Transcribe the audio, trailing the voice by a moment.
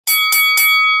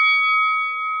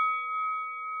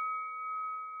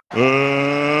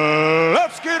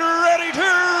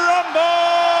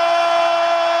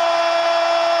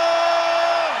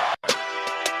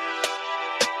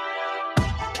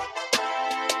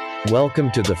Welcome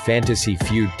to the Fantasy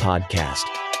Feud podcast,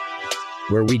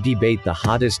 where we debate the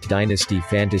hottest Dynasty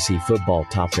Fantasy Football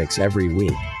topics every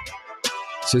week.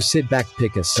 So sit back,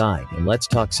 pick a side, and let's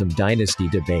talk some Dynasty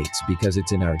debates because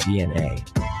it's in our DNA.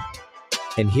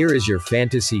 And here is your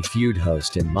Fantasy Feud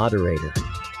host and moderator,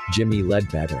 Jimmy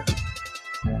Ledbetter.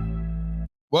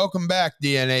 Welcome back,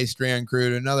 DNA Strand crew,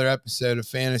 to another episode of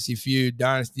Fantasy Feud,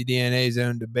 Dynasty DNA's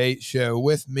own debate show.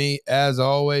 With me, as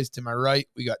always, to my right,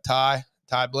 we got Ty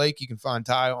Blake. You can find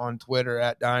Ty on Twitter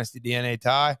at Dynasty DNA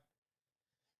Ty.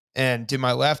 And to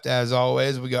my left, as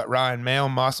always, we got Ryan Maye,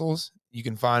 Muscles. You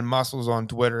can find Muscles on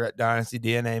Twitter at Dynasty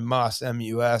DNA Mus,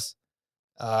 M-U-S.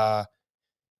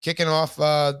 Kicking off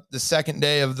the second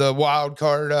day of the wild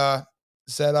card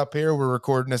setup here. We're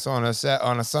recording this on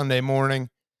a Sunday morning.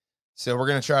 So we're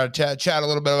going to try to chat a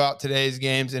little bit about today's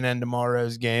games and then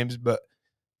tomorrow's games. But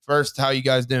first, how you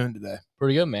guys doing today?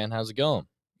 Pretty good, man. How's it going?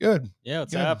 Good. Yeah,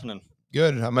 what's Good. happening?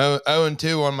 Good. I'm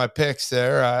 0-2 on my picks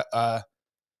there.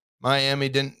 Miami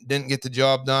didn't get the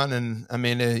job done, and I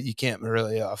mean you can't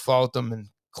really fault them. And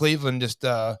Cleveland just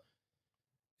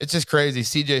it's just crazy.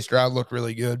 CJ Stroud looked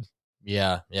really good.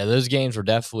 Yeah. Those games were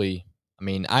definitely. I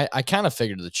mean, I kind of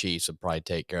figured the Chiefs would probably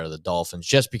take care of the Dolphins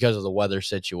just because of the weather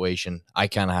situation. I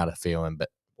kind of had a feeling, but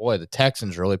boy, the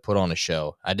Texans really put on a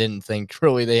show. I really didn't think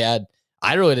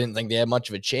they had much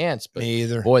of a chance. But Me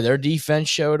either. Boy, their defense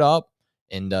showed up,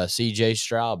 and CJ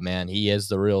Stroud, man, he is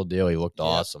the real deal. He looked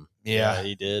awesome. Yeah,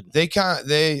 he did.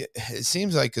 It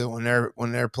seems like when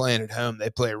they're playing at home, they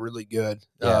play really good.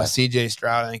 Yeah. CJ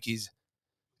Stroud, I think he's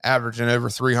averaging over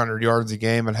 300 yards a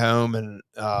game at home, and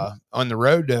on the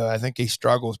road, though, I think he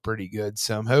struggles pretty good.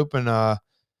 So I'm hoping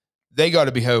they got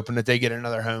to be hoping that they get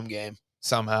another home game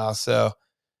somehow. So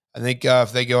I think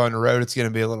if they go on the road, it's going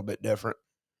to be a little bit different.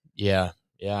 Yeah.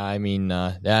 I mean,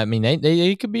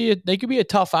 they could be a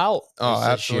tough out. Oh, this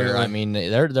absolutely. year. I mean,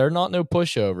 they're not no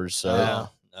pushovers. So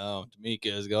No,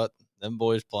 D'Amico's got them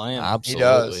boys playing.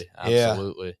 absolutely, Yeah.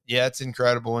 absolutely. Yeah, it's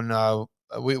incredible. And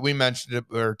we mentioned it,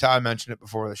 or Ty mentioned it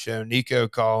before the show. Nico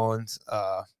Collins,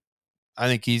 I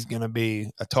think he's going to be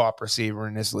a top receiver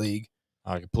in this league.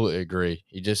 I completely agree.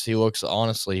 He looks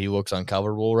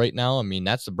uncoverable right now. I mean,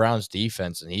 that's the Browns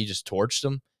defense, and he just torched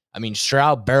them. I mean,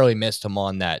 Stroud barely missed him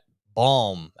on that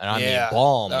bomb, and That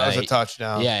was a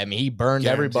touchdown. Yeah, I mean, he burned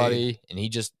everybody, and he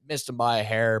just missed him by a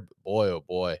hair. But boy, oh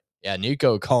boy. Yeah,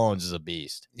 Nico Collins is a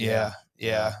beast. Yeah.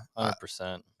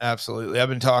 100%. Absolutely. I've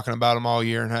been talking about him all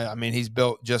year, and I mean, he's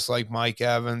built just like Mike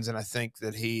Evans, and I think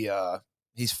that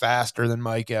he's faster than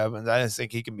Mike Evans. I just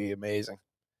think he can be amazing.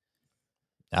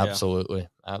 Absolutely.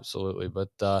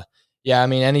 But yeah, I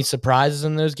mean, any surprises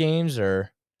in those games or?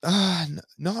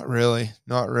 Not really.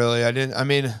 I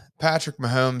mean, Patrick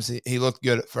Mahomes, he looked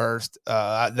good at first.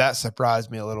 That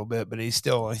surprised me a little bit, but he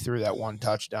still only threw that one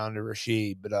touchdown to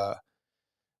Rashid. But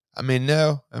I mean,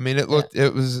 no. I mean, it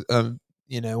was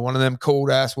one of them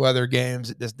cold ass weather games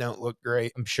that just don't look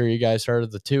great. I'm sure you guys heard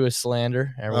of the Tua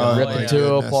slander. Everyone ripping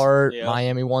Tua apart. Yeah.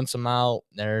 Miami wants him out.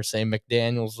 They're saying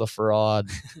McDaniel's the fraud.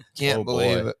 Can't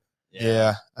believe it.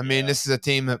 Yeah. I mean, this is a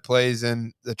team that plays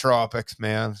in the tropics,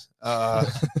 man.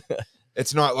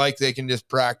 It's not like they can just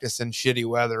practice in shitty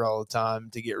weather all the time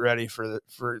to get ready for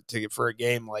a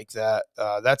game like that.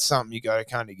 That's something you got to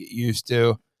kind of get used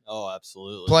to. Oh,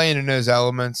 absolutely. Playing in those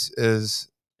elements is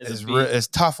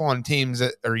tough on teams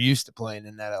that are used to playing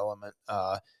in that element.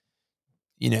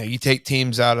 You take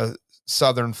teams out of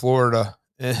Southern Florida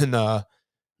and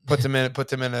put them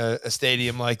in a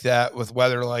stadium like that with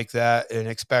weather like that and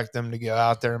expect them to go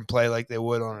out there and play like they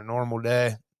would on a normal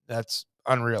day. That's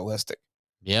unrealistic.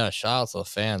 Yeah, shout out to the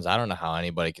fans. I don't know how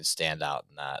anybody can stand out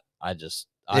in that.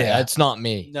 Yeah. It's not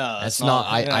me. No, it's not.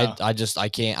 I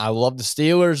can't. I love the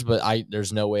Steelers, but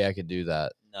there's no way I could do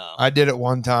that. No. I did it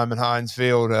one time in Heinz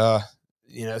Field,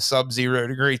 sub-0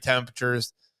 degree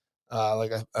temperatures,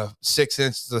 like a 6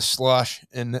 inches of slush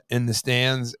in the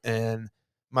stands, and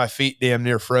my feet damn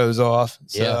near froze off.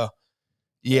 So,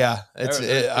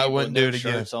 I wouldn't do it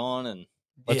again. Shirts on and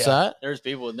What's that? There's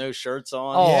people with no shirts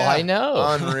on. Oh, Yeah. I know.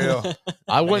 Unreal.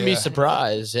 I wouldn't be Yeah.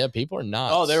 surprised. Yeah, people are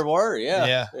nuts. Oh, there were.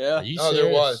 Yeah. Are you Oh, there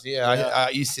serious? was. Yeah.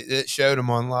 You see, it showed them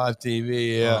on live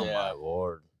TV. Yeah. Oh, my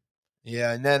Lord.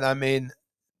 Yeah. And then, I mean,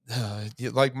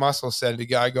 like Muscle said, the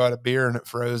guy got a beer and it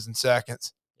froze in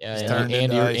seconds. Yeah, Just turned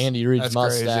into ice. Andy Reid's That's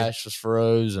mustache was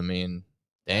froze. I mean,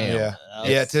 damn.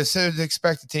 Yeah. To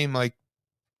expect a team like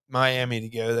Miami to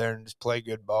go there and just play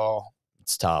good ball,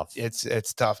 It's tough.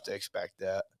 it's tough to expect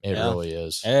that. It Yeah. really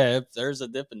is. Hey, if there's a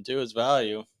dip into his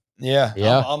value. Yeah.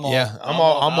 Yeah. I'm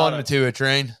on the Tua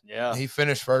train. Yeah. He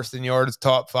finished first in yards,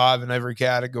 top 5 in every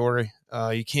category.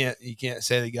 You can't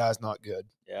say the guy's not good.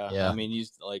 Yeah. I mean,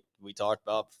 like we talked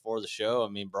about before the show. I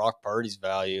mean, Brock Purdy's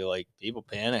value, like people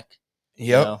panic.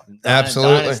 Yep,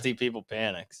 absolutely. Dynasty people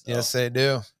panic. So. Yes, they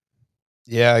do.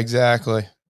 Yeah, exactly.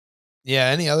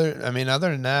 Yeah, other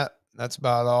than that, that's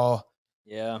about all.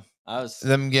 Yeah,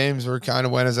 them games were kind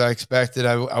of went as I expected.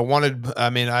 I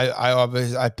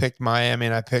obviously I picked Miami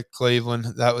and I picked Cleveland.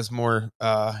 That was more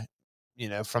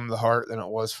from the heart than it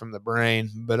was from the brain.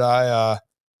 But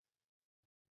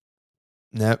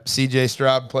CJ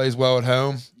Stroud plays well at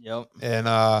home. Yep.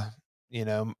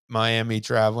 And Miami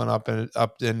traveling up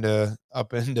into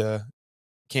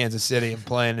Kansas City and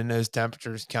playing in those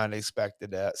temperatures, kind of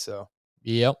expected that. So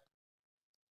yep.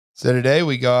 So today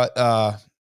we got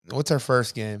what's our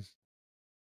first game?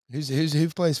 Who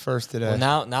plays first today? Well,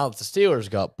 now that the Steelers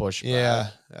got pushed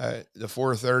back. The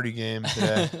 4:30 game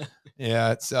today.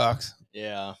 Yeah, it sucks.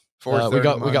 Yeah. We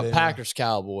got Packers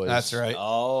Cowboys. That's right.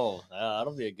 Oh,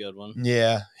 that'll be a good one.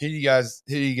 Yeah. Who do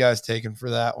you guys taking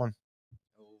for that one?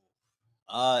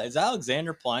 Is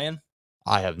Alexander playing?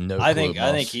 I have no clue. I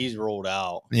think he's rolled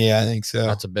out. Yeah, I think so.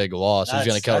 That's a big loss. He's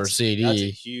going to cover CD. That's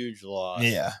a huge loss.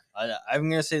 Yeah. I'm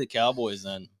going to say the Cowboys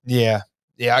then. Yeah.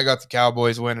 Yeah, I got the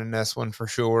Cowboys winning this one for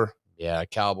sure. Yeah,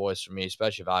 Cowboys for me,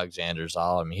 especially if Alexander's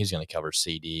out. I mean, he's going to cover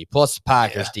CD. Plus, the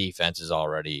Packers defense is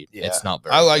already, it's not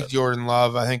very I like good. Jordan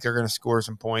Love. I think they're going to score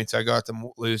some points. I got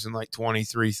them losing like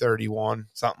 23-31,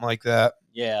 something like that.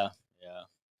 Yeah.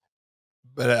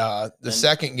 But the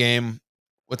second game,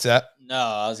 what's that? No,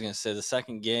 I was going to say the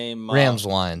second game. Rams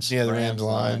Lions. Yeah, the Rams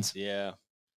Lions. Yeah.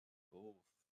 Ooh.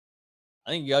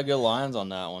 I think you got good lines on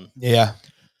that one. Yeah.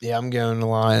 Yeah, I'm going to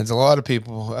Lions. A lot of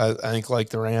people, I think, like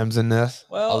the Rams in this.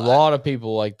 Well, a lot of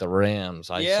people like the Rams.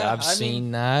 I've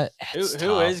seen that. Who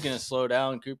is going to slow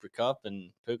down Cooper Kupp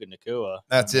and Puka Nacua?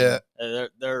 That's it.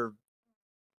 They're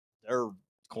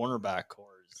cornerback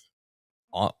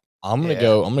cores. I'm gonna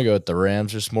go with the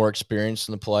Rams. Just more experience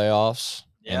in the playoffs.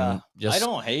 Yeah, I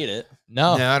don't hate it.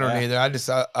 No, I don't either. I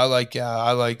like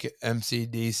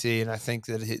MCDC, and I think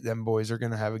that them boys are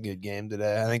going to have a good game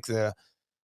today. I think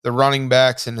the running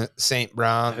backs in St.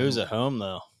 Brown. Who's at home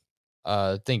though?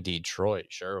 I think Detroit,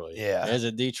 surely. Yeah, is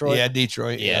it Detroit? Yeah,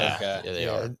 Detroit. Yeah, okay. Yeah, they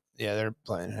are. Yeah, they're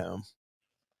playing at home.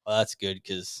 Well, that's good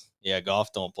because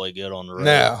Goff don't play good on the road.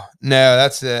 No,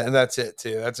 that's it. That's it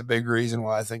too. That's a big reason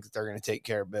why I think that they're going to take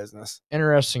care of business.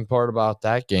 Interesting part about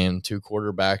that game: 2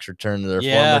 quarterbacks return to their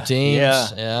former teams.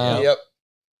 Yep.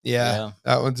 Yeah.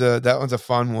 That one's a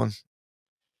fun one.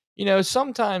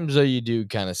 Sometimes you do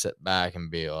kind of sit back and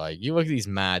be like, you look at these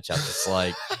matchups, it's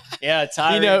like,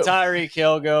 Tyreek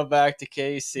Hill go back to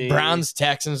KC. Browns,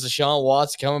 Texans, Deshaun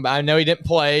Watson coming back. I know he didn't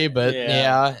play, but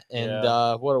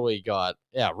what do we got?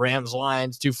 Yeah, Rams,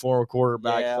 Lions, 2 former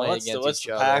quarterbacks playing against each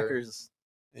other. Packers,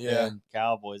 and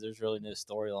Cowboys. There's really no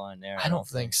storyline there. I don't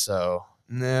think so.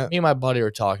 No. Me and my buddy were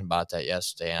talking about that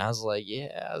yesterday, and I was like,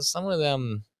 some of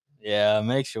them. Yeah, it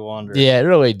makes you wonder. Yeah, it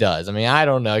really does. I mean, I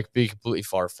don't know. It could be completely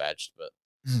far-fetched, but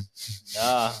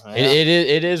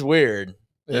it is weird.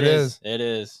 It is. It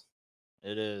is.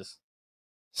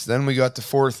 So then we got the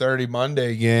 4:30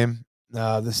 Monday game.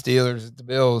 The Steelers at the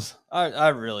Bills. I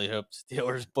really hope the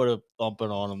Steelers put a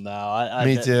thumping on them now.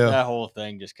 Me too. That whole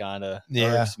thing just kind of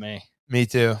irks me. Me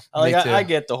too. I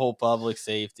get the whole public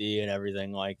safety and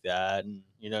everything like that, and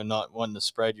not wanting to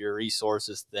spread your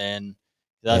resources thin.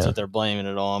 That's what they're blaming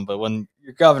it on. But when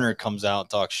your governor comes out and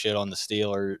talks shit on the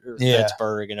Steelers or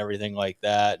Pittsburgh and everything like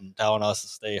that and telling us to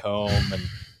stay home. And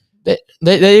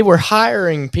they were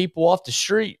hiring people off the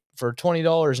street for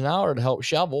 $20 an hour to help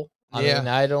shovel. I mean,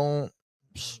 I don't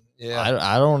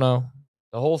know.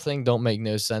 The whole thing don't make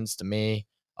no sense to me.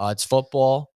 It's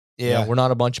football. Yeah, we're not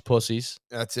a bunch of pussies.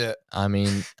 That's it. I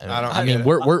mean,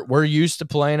 we're used to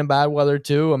playing in bad weather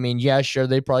too. I mean, sure,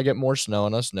 they probably get more snow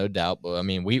on us, no doubt. But I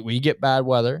mean, we get bad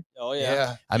weather. Oh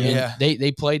yeah. I mean,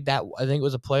 they played that. I think it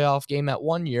was a playoff game that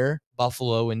one year,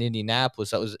 Buffalo and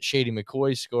Indianapolis. That was Shady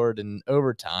McCoy scored in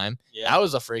overtime. Yeah, that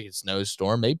was a freaking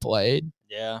snowstorm. They played.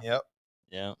 Yeah. Yep.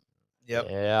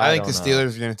 Yeah, I think the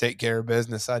Steelers are going to take care of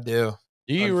business. I do.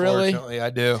 Do you really? Unfortunately, I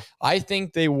do. I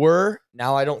think they were.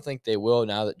 Now I don't think they will.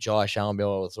 Now that Josh Allen will be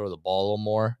able to throw the ball a little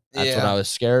more, that's what I was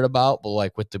scared about. But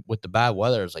like with the bad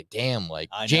weather, it's like damn. Like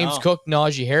James Cook,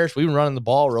 Najee Harris, we've been running the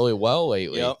ball really well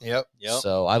lately. Yep.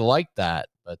 So I like that,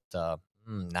 but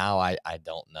now I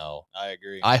don't know. I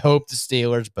agree. I hope the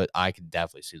Steelers, but I could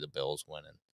definitely see the Bills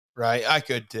winning. Right, I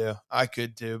could too.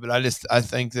 But I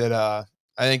think that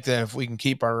if we can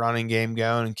keep our running game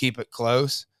going and keep it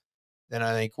close, then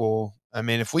I think we'll. I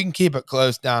mean, if we can keep it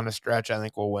close down the stretch, I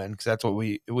think we'll win because that's what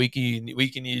we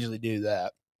can usually do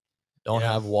that. Don't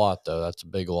have Watt though. That's a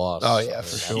big loss. Oh yeah,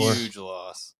 for sure. Huge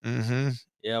loss. Mm-hmm.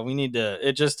 Yeah, we need to.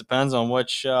 It just depends on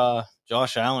which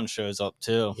Josh Allen shows up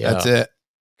too. Yeah. That's it.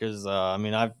 Because I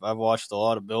mean, I've watched a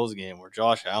lot of Bills game where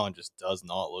Josh Allen just does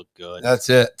not look good. That's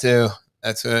it too.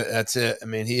 That's it. I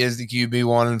mean, he is the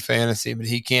QB1 in fantasy, but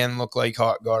he can look like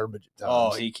hot garbage at times.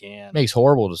 Oh, he can. Makes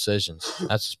horrible decisions.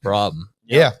 That's his problem.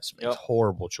 Yeah. Just makes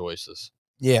horrible choices.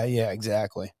 Yeah,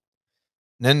 exactly.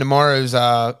 And then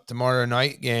tomorrow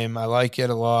night game, I like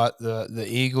it a lot. The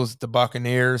Eagles, the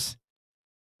Buccaneers.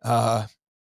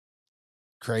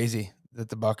 Crazy that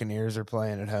the Buccaneers are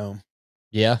playing at home.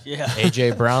 Yeah. Yeah.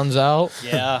 AJ Brown's out.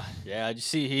 Yeah. Did you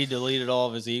see he deleted all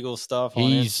of his Eagles stuff?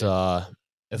 He's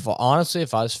if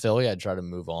I was Philly, I'd try to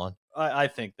move on. I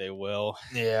think they will.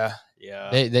 Yeah.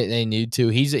 They need to.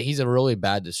 He's a really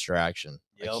bad distraction.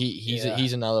 Yep. Like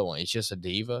he's another one. He's just a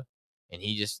diva, and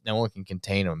no one can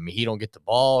contain him. I mean, he don't get the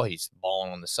ball. He's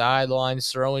balling on the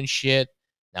sidelines, throwing shit.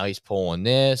 Now he's pulling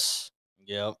this.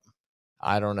 Yep.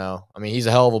 I don't know. I mean, he's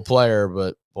a hell of a player,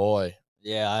 but boy.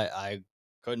 Yeah, I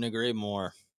couldn't agree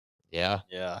more. Yeah.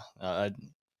 Yeah.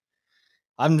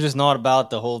 I'm just not about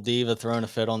the whole diva throwing a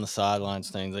fit on the sidelines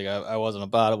things. Like I wasn't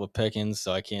about it with Pickens,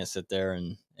 so I can't sit there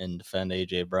and defend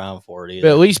AJ Brown for it either.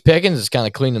 But at least Pickens has kind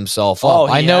of cleaned himself up. Oh,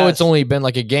 I know has. it's only been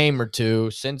like a game or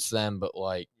two since then, but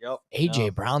like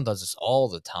AJ Brown Brown does this all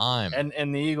the time.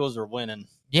 and the Eagles are winning.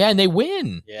 Yeah, and they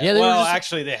win. Yeah, well,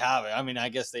 actually, they haven't. I mean, I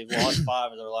guess they've lost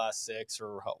 5 of their last 6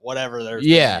 or whatever their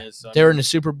thing is. So, they were in the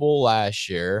Super Bowl last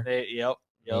year. Yep.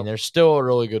 I mean, they're still a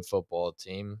really good football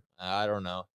team. I don't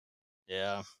know.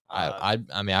 Yeah. I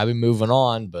mean, I've been moving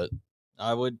on, but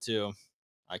I would too.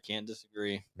 I can't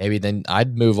disagree. Maybe then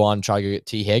I'd move on and try to get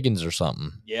T. Higgins or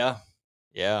something. Yeah.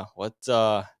 What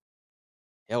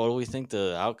do we think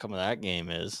the outcome of that game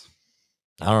is?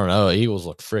 I don't know. Eagles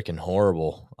look freaking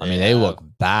horrible. I mean, they look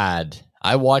bad.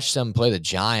 I watched them play the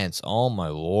Giants. Oh, my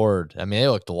Lord. I mean, they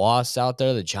looked lost out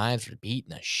there. The Giants were beating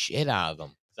the shit out of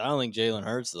them. I don't think Jalen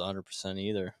Hurts is 100%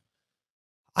 either.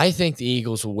 I think the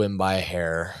Eagles will win by a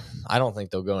hair. I don't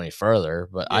think they'll go any further,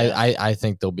 but I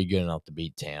think they'll be good enough to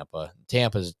beat Tampa.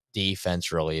 Tampa's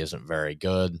defense really isn't very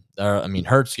good. I mean,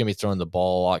 Hurts is going to be throwing the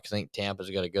ball a lot. I think Tampa's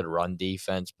got a good run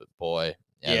defense, but boy.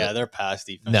 Yeah, their pass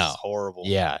defense is horrible.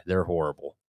 Yeah, they're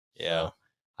horrible. Yeah. So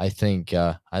I think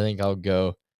I'll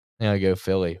go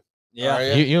Philly.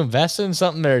 Yeah. You invested in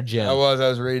something there, Jim? I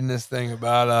was reading this thing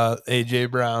about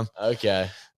AJ Brown. Okay.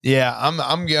 Yeah,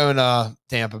 I'm going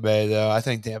Tampa Bay though. I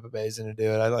think Tampa Bay's going to do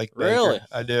it. I like Baker. Really?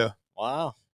 I do.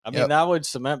 Wow. I mean, that would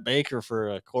cement Baker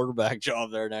for a quarterback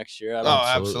job there next year.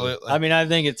 Absolutely. I mean, I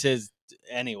think it's his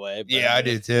anyway. But I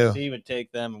do too. He would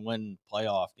take them and win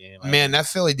playoff game. Man, that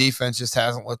Philly defense just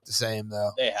hasn't looked the same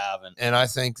though. They haven't. And I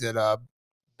think that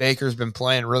Baker's been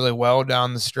playing really well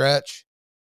down the stretch.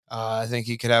 I think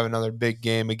he could have another big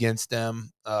game against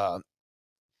them. I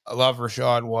love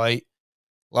Rashad White.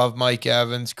 Love Mike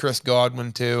Evans. Chris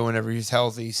Godwin, too. Whenever he's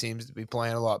healthy, he seems to be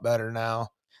playing a lot better now.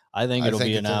 I think it'll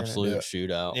be an absolute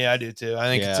shootout. Yeah, I do, too. I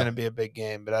think it's going to be a big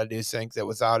game, but I do think that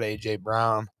without A.J.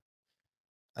 Brown,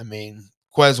 I mean,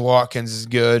 Quez Watkins is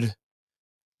good.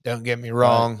 Don't get me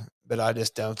wrong, but I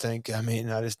just don't think. I mean,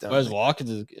 I just don't. Quez Watkins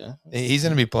is good. He's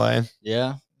going to be playing.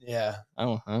 Yeah. Yeah. I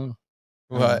don't.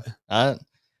 What?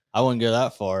 I wouldn't go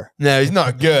that far. No, he's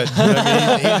not good.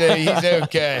 I mean, he's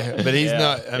okay, but he's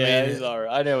not. I mean, he's all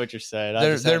right. I know what you're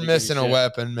saying. They're missing a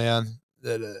weapon, man.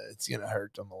 That it's gonna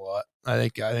hurt them a lot. I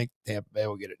think Tampa Bay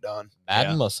will get it done.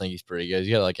 Madden must think he's pretty good.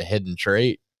 He's got like a hidden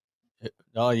trait.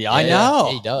 Oh yeah, I know.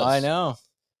 He does. I know.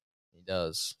 He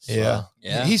does. So,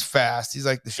 yeah. He's fast. He's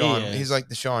like the Sean. He's like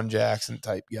the Sean Jackson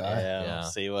type guy. Yeah. We'll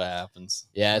see what happens.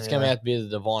 Yeah, it's gonna have to be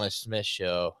the Devonta Smith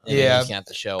show. Yeah, he can't have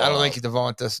to show. I don't think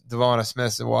Devonta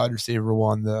Smith's a wide receiver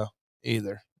one though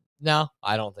either. No,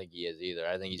 I don't think he is either.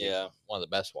 I think he's one of the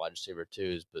best wide receiver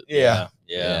twos. But yeah,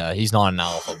 he's not an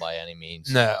alpha by any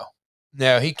means.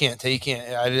 No, he can't.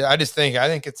 I just think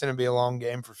it's going to be a long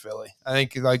game for Philly. I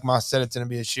think, like Moss said, it's going to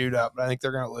be a shootout, but I think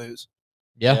they're going to lose.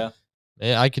 Yeah,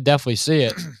 I could definitely see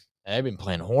it. They've been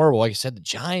playing horrible. Like I said, the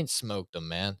Giants smoked them,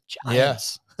 man.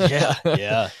 Giants.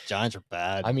 Yeah. Giants are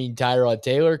bad. I mean, Tyrod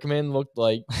Taylor come in, looked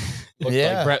like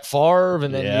Brett Favre,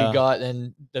 and then you got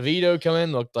DeVito come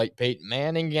in, looked like Peyton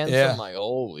Manning against him. Like,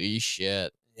 holy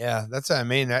shit. Yeah, that's what I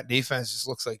mean. That defense just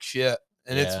looks like shit.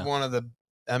 And it's one of the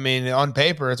on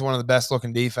paper, it's one of the best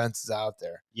looking defenses out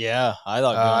there. Yeah, I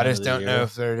thought. I just don't know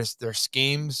if they're just their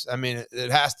schemes. I mean,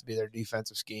 it has to be their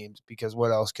defensive schemes because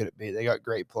what else could it be? They got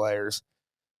great players.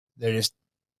 They're just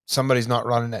somebody's not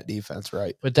running that defense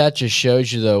right. But that just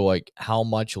shows you though, like how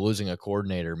much losing a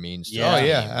coordinator means. To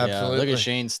absolutely. Look at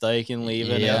Shane Steichen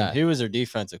leaving. Yeah. Who was their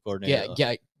defensive coordinator?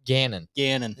 Yeah, Gannon.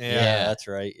 Yeah, that's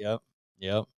right. Yep.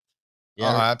 Yeah. Oh,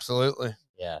 absolutely.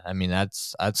 Yeah, I mean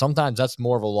that's sometimes that's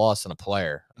more of a loss than a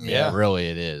player. I mean, Yeah. really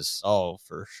it is. Oh,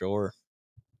 for sure.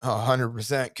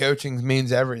 100%. Coaching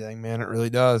means everything, man. It really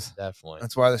does. Definitely.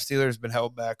 That's why the Steelers have been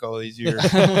held back all these years.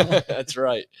 That's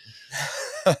right.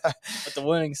 But the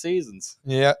winning seasons.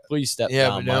 Yeah. Please step Yeah,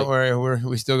 down, but don't Mike. worry.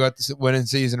 We still got the winning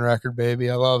season record, baby.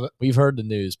 I love it. We've heard the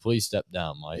news. Please step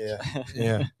down, Mike. Yeah.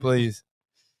 Yeah, please.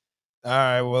 All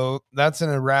right. Well, that's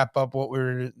going to wrap up what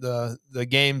the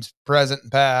games present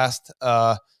and past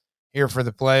here for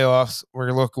the playoffs.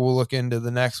 We'll look into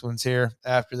the next ones here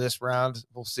after this round.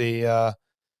 We'll see how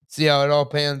it all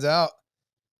pans out.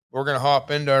 We're going to hop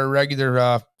into our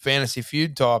regular Fantasy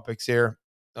Feud topics here.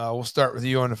 We'll start with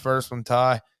you on the first one,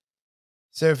 Ty.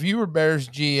 So if you were Bears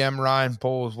GM Ryan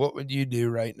Poles, what would you do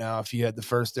right now if you had the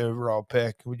first overall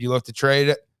pick? Would you look to trade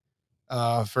it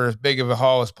for as big of a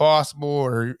haul as possible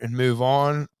and move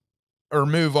on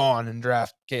and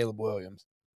draft Caleb Williams?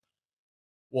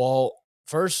 Well,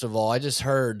 first of all, I just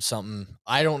heard something.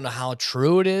 I don't know how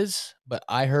true it is, but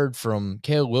I heard from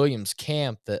Caleb Williams'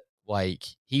 camp that like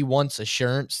he wants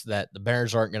assurance that the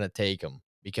Bears aren't going to take him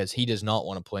because he does not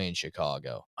want to play in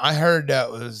Chicago. I heard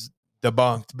that was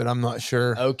debunked, but I'm not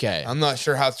sure. Okay. I'm not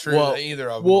sure how true either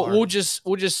of them are. We'll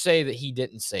just say that he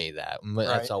didn't say that. But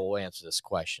that's how we'll answer this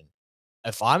question.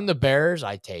 If I'm the Bears,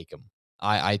 I take him.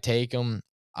 I take him.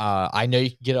 I know you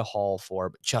can get a haul for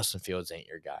it, but Justin Fields ain't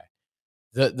your guy.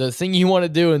 The thing you want to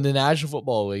do in the National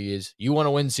Football League is you want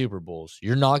to win Super Bowls.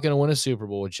 You're not going to win a Super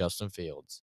Bowl with Justin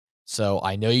Fields. So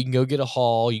I know you can go get a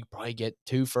haul. You can probably get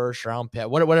 2 first-round picks,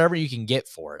 whatever you can get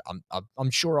for it.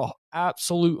 I'm sure an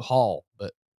absolute haul.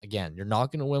 But again, you're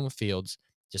not going to win with Fields.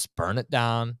 Just burn it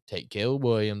down. Take Caleb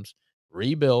Williams,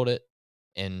 rebuild it,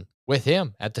 and with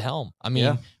him at the helm. I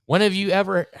mean, when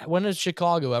has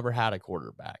Chicago ever had a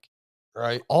quarterback?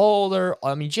 Right.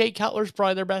 Jay Cutler's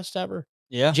probably their best ever.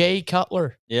 Yeah. Jay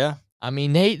Cutler. Yeah. I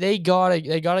mean, they gotta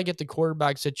get the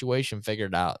quarterback situation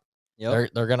figured out. Yep.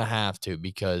 They're gonna have to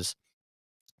because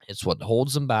it's what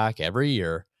holds them back every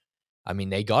year. I mean,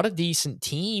 they got a decent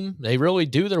team. They really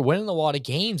do. They're winning a lot of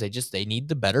games. They need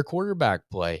the better quarterback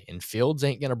play. And Fields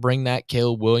ain't gonna bring that.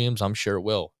 Caleb Williams, I'm sure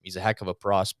will. He's a heck of a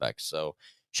prospect. So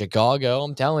Chicago,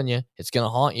 I'm telling you, it's gonna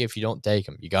haunt you if you don't take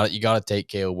him. You got to take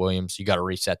Caleb Williams. You got to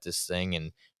reset this thing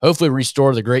and hopefully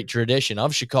restore the great tradition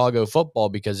of Chicago football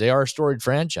because they are a storied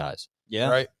franchise. Yeah.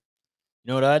 Right. You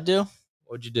know what I'd do?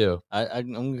 What'd you do?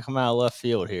 I'm going to come out of left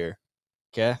field here.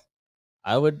 Okay.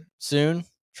 I would soon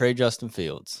trade Justin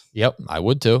Fields. Yep, I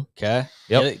would too. Okay.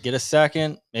 Yep. Get a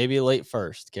second, maybe a late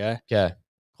first. Okay. Okay.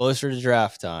 Closer to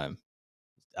draft time.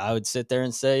 I would sit there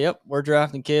and say, yep, we're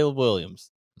drafting Caleb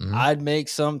Williams. Mhm. I'd make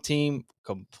some team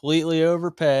completely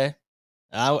overpay.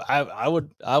 I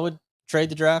would trade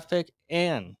the draft pick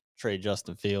and trade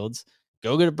Justin Fields.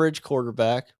 Go get a bridge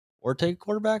quarterback or take a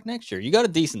quarterback next year. You got a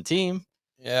decent team.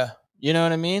 Yeah. You know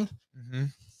what I mean? Mm-hmm.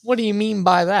 What do you mean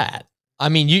by that? I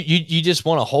mean, you just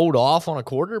want to hold off on a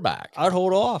quarterback. I'd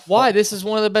hold off. Why? This is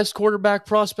one of the best quarterback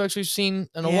prospects we've seen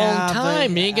in a long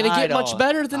time. You ain't going to get much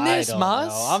better than this,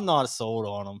 Mas. I'm not sold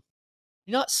on him.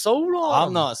 You're not sold on him?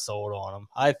 I'm not sold on him.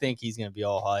 I think he's going to be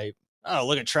all hype. Oh,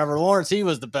 look at Trevor Lawrence. He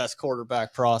was the best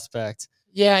quarterback prospect.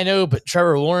 Yeah, I know, but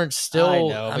Trevor Lawrence still, I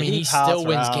know, he still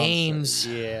wins games.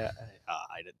 Yeah,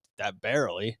 that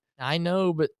barely. I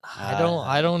know, but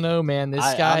I don't know, man. This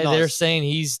guy, they're saying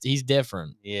he's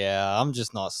different. Yeah, I'm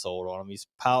just not sold on him. He's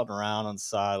pouting around on the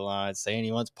sidelines, saying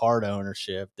he wants part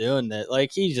ownership, doing that.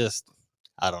 Like,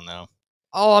 I don't know.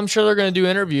 Oh, I'm sure they're going to do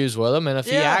interviews with him, and if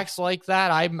he acts like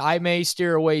that, I may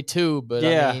steer away too. But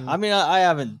yeah, I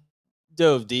haven't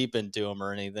dove deep into him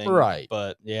or anything, right?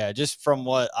 But yeah, just from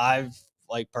what I've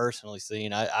personally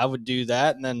seen, I would do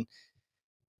that, and then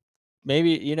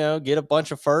maybe get a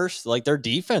bunch of firsts. Like, their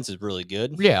defense is really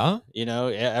good. Yeah,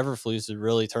 Eberflus would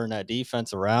really turn that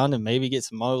defense around and maybe get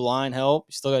some O-line help.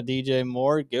 You still got DJ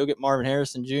Moore. Go get Marvin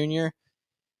Harrison Jr.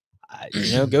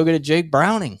 Go get a Jake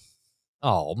Browning.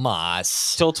 Oh,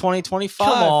 Mas. Till 2025.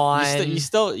 Come on.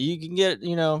 You can get,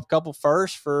 a couple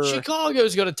firsts for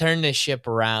Chicago's going to turn this ship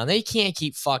around. They can't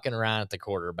keep fucking around at the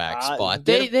quarterback spot.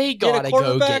 They got to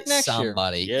go get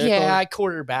somebody. Yeah,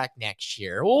 quarterback next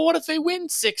year. Well, what if they win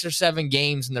 6 or 7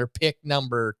 games and they're pick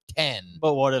number 10?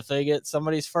 But what if they get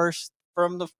somebody's first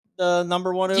from the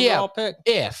number 1 overall pick?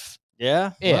 If.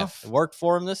 Yeah. Well, it worked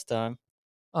for him this time.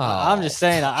 I'm just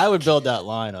saying, I would build that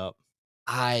lineup.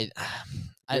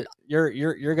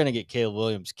 You're gonna get Caleb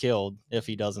Williams killed if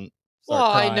he doesn't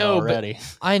start crying already.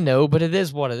 I know, but it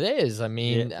is what it is. I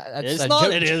mean, it's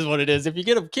not. It is what it is. If you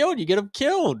get him killed, you get him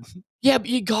killed. Yeah, but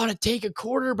you gotta take a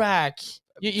quarterback.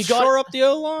 You got shore up the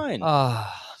O line.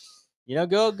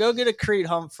 Go get a Creed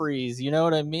Humphreys. You know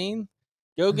what I mean?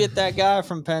 Go get that guy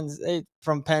from Penn State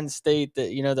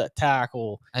that that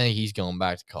tackle. I think he's going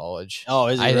back to college. Oh,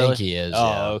 is he? I really? think he is. Oh,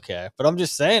 yeah. okay. But I'm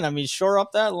just saying. I mean, shore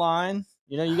up that line.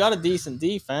 You got a decent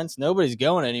defense. Nobody's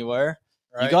going anywhere.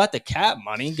 Right. You got the cap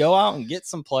money. Go out and get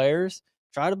some players.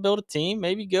 Try to build a team.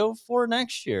 Maybe go for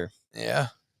next year. Yeah.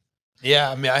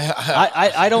 Yeah, I mean,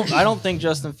 I don't think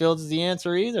Justin Fields is the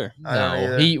answer either.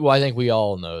 No, I think we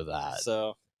all know that.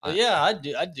 So, yeah,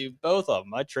 I do both of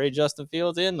them. I trade Justin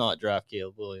Fields and not draft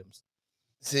Caleb Williams.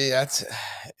 See,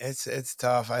 it's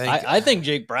tough. I think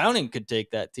Jake Browning could take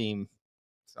that team.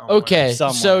 Okay,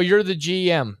 so you're the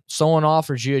GM. Someone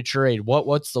offers you a trade.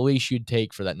 What's the least you'd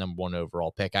take for that number 1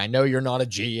 overall pick? I know you're not a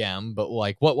GM, but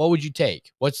like, what would you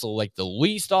take? What's the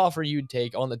least offer you'd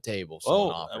take on the table?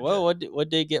 Well, what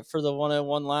they get for the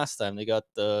 101 last time? They got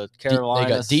the Carolina.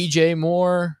 They got DJ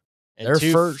Moore. And their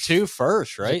two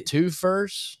firsts, right? 2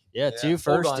 firsts. Yeah, 2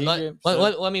 firsts.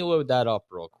 Let me load that up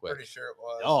real quick. Pretty sure it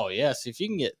was. Oh yes, if you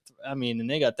can get, and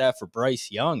they got that for Bryce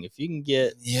Young. If you can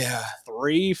get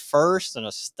 3 firsts and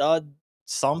a stud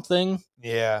something,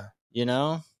 yeah,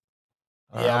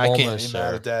 I can't be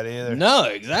mad at that either. No,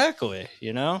 exactly.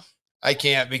 I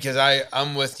can't because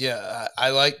I'm with you. I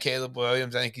like Caleb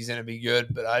Williams. I think he's going to be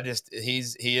good, but he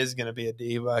is going to be a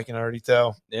diva. I can already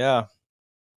tell. Yeah,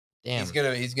 damn,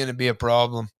 he's gonna be a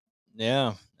problem.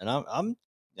 Yeah, and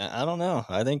I don't know.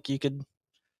 I think you could.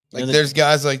 There's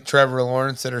guys like Trevor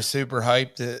Lawrence that are super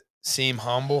hyped that seem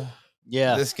humble.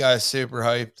 Yeah, this guy's super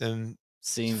hyped and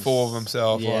seems full of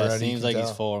himself. Yeah, already. Seems like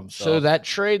he's full of himself. So that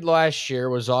trade last year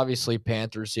was obviously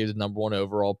Panthers received the number 1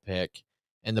 overall pick,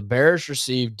 and the Bears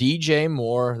received DJ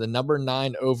Moore, the number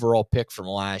 9 overall pick from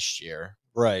last year.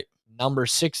 Right. Number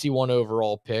 61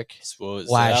 overall pick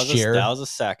last year. That was a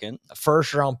second. A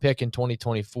first-round pick in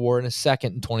 2024 and a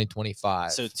second in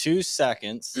 2025. So 2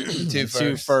 seconds,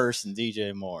 2 firsts, and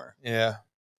DJ Moore. Yeah.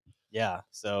 Yeah.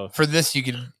 So for this, you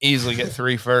could easily get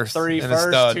 3 firsts. 3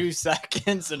 firsts, 2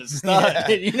 seconds, and a stud.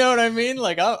 Yeah. You know what I mean?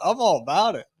 Like, I'm all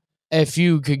about it. If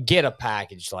you could get a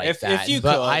package like that. If you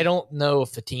but could. I don't know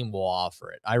if the team will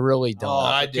offer it. I really don't.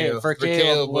 I do. For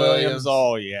Caleb Williams.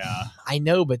 Oh, yeah. I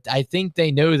know, but I think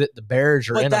they know that the Bears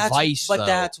are in a vice. But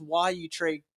that's why you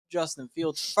trade Justin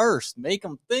Fields first. Make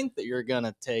them think that you're going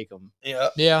to take him. Yeah.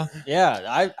 Yeah.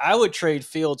 Yeah. I would trade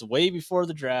Fields way before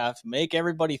the draft. Make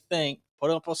everybody think.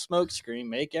 Put up a smoke screen.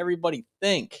 Make everybody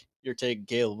think you're taking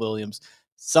Caleb Williams.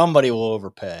 Somebody will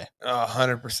overpay.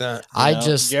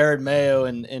 100%. Jared Mayo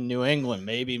in New England.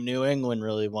 Maybe New England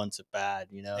really wants it bad.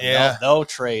 Yeah. They'll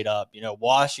trade up.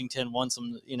 Washington wants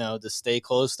them, to stay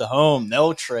close to home.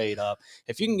 They'll trade up.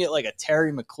 If you can get like a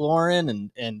Terry McLaurin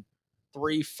and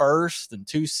 3 firsts and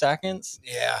 2 seconds.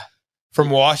 Yeah. From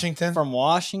Washington?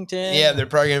 Yeah, they're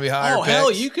probably going to be higher. Oh,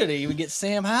 hell, you could even get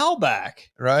Sam Howell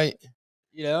back. Right.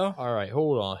 All right,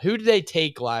 hold on. Who did they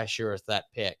take last year with that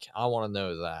pick? I want to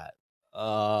know that.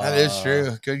 That is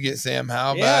true. Could get Sam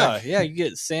Howell back. Yeah, you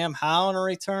get Sam Howell in a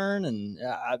return and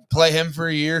play him for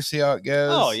a year, see how it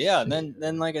goes. Oh yeah, and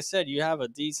then like I said, you have a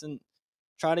decent.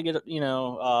 Try to get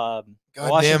God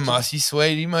damn, Moss,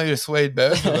 you might have swayed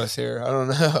both of us here. I don't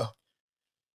know.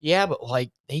 Yeah, but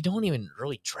they don't even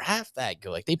really draft that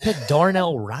good. Like they picked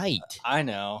Darnell Wright. I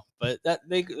know, but that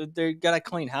they got a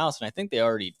clean house, and I think they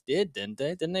already did, didn't they?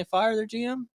 Didn't they fire their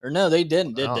GM? Or no, they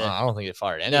didn't. Did they? I don't think they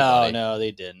fired anybody. No,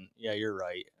 they didn't. Yeah, you're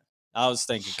right. I was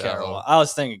thinking Carolina. I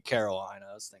was thinking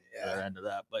their end of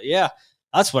that. But yeah,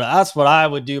 that's what I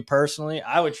would do personally.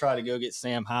 I would try to go get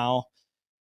Sam Howell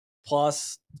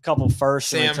plus a couple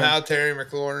firsts. Sam Howell, Terry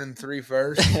McLaurin, 3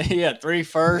 firsts. Yeah, 3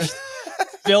 firsts.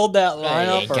 Build that lineup.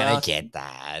 You ain't gonna get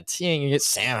that. You ain't gonna get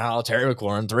Sam Howell, Terry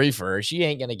McLaurin, 3 firsts. You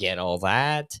ain't gonna get all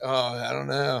that. Oh, I don't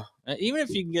know. Even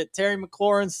if you can get Terry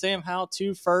McLaurin, Sam Howell,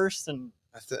 2 firsts and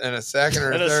a second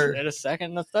or a third. And a second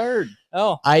and a third.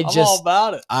 Oh, I'm all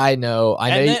about it. I know.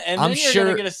 And then you're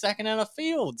gonna get a second and a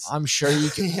Fields. I'm sure you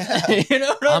can. You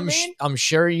know what I mean? I'm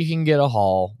sure you can get a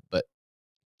Hall, but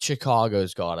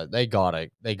Chicago's got it. They gotta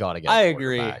get. I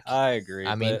agree.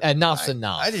 I mean, enough's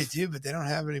enough. I do too, but they don't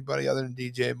have anybody other than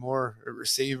DJ Moore, a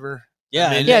receiver.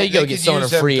 Yeah, you go get someone in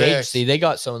free agency. They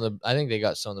got some of the. I think they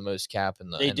got some of the most cap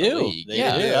in the. They do. The league. They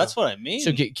do. That's what I mean.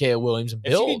 So get Caleb Williams and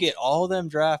build. If you could get all of them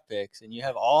draft picks and you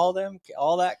have all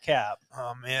that cap.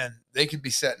 Oh man, they could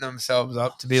be setting themselves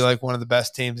up to be like one of the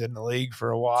best teams in the league for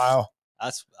a while.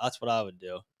 That's what I would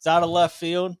do. It's out of left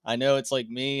field. I know it's like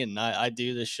me, and I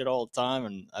do this shit all the time,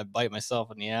 and I bite myself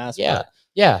in the ass. Yeah,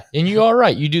 yeah. And you all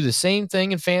right. You do the same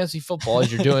thing in fantasy football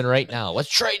as you're doing right now. Let's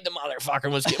trade the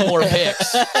motherfucker. Let's get more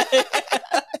picks.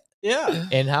 Yeah.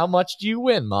 And how much do you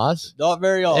win, Moss? Not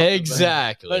very often.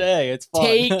 Exactly. But hey, it's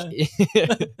fun.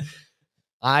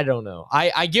 I don't know.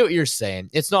 I get what you're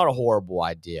saying. It's not a horrible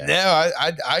idea. No,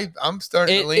 I'm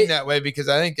starting to lean that way because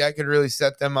I think that could really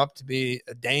set them up to be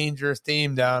a dangerous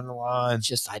team down the line.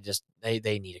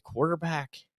 They need a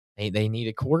quarterback. They need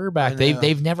a quarterback.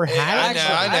 They've never had.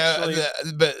 I know.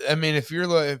 But I mean, if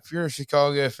you're a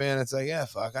Chicago fan, it's like, yeah,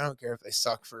 fuck. I don't care if they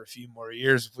suck for a few more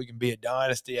years. If we can be a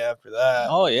dynasty after that.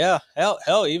 Oh yeah,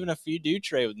 hell. Even if you do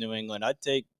trade with New England, I'd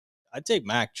take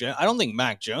Mac Jones. I don't think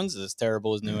Mac Jones is as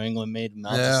terrible as New England made him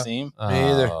out to seem. Me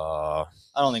either. I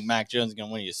don't think Mac Jones is going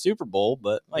to win you a Super Bowl,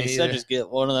 but like you said, just get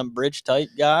one of them bridge type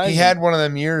guys. He had one of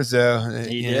them years though.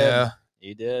 He did.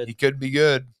 He did. He could be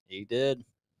good. He did.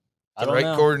 The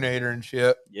right coordinator and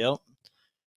shit. Yep.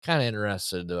 Kind of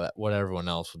interested in what everyone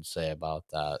else would say about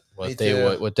that.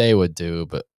 What they would do,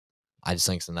 but I just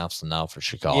think enough's enough for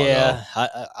Chicago. Yeah,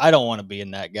 I don't want to be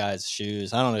in that guy's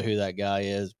shoes. I don't know who that guy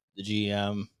is. The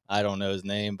GM. I don't know his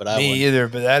name, but me either.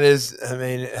 But that is, I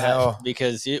mean, hell,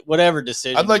 because whatever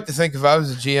decision. I'd like to think if I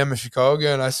was a GM of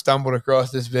Chicago and I stumbled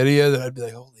across this video, that I'd be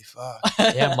like, "Holy fuck!"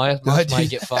 Yeah, might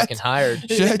get fucking hired.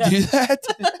 Should I do that?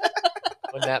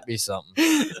 Wouldn't that be something?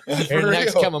 Here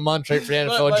next coming month, right for the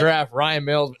NFL draft, Ryan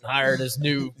Mills been hired as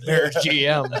new Bears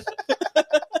GM.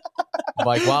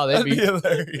 Like, wow, they'd be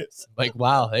hilarious. Like,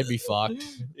 wow, they'd be fucked.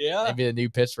 Yeah, they'd be the new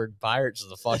Pittsburgh Pirates of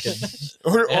the fucking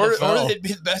or they'd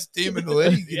be the best team in the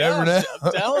league. You never know.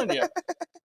 I'm telling you,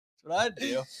 that's what I'd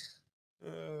do.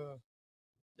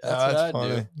 That's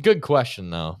funny. do. Good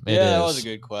question, though. That was a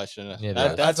good question.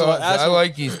 I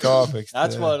like these topics.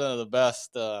 That's one of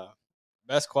the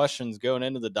best questions going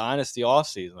into the Dynasty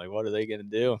offseason. Like, what are they going to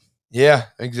do? Yeah,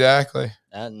 exactly.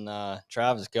 That and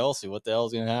Travis Kelce, what the hell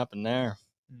is going to happen there?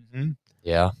 Mm-hmm.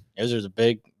 Yeah. Those are the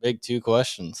big two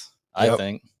questions, I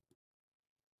think.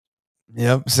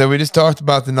 Yep. So we just talked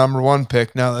about the number 1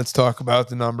 pick. Now let's talk about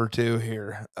the number 2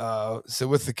 here. So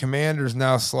with the Commanders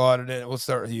now slotted in, we'll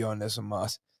start with you on this one,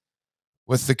 Moss.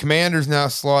 With the Commanders now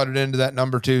slotted into that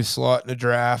number 2 slot in the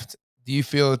draft, do you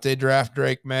feel that they draft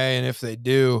Drake Maye? And if they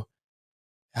do,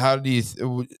 how do you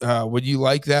would you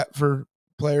like that for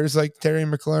players like Terry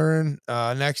McLaurin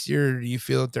next year? Or do you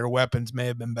feel that their weapons may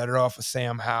have been better off with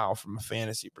Sam Howell from a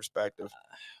fantasy perspective?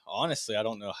 Honestly, I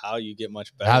don't know how you get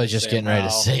much better. I was just getting ready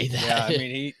to say that. Yeah, I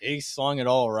mean, he slung it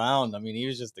all around. I mean, he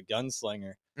was just a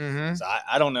gunslinger. Mm-hmm. So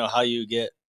I don't know how you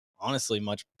get, honestly,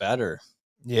 much better.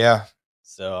 Yeah.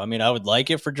 So, I mean, I would like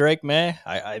it for Drake Maye.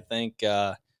 I think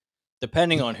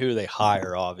depending on who they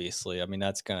hire, obviously. I mean,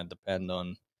 that's going to depend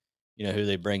on, who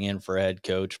they bring in for head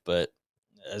coach. But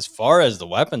as far as the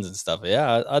weapons and stuff,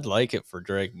 yeah, I'd like it for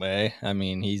Drake Maye. I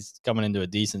mean, he's coming into a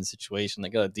decent situation. They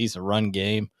got a decent run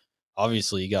game.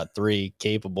 Obviously, you got 3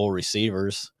 capable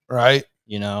receivers, right?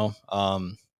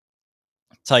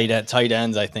 Tight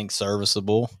ends, I think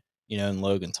serviceable. And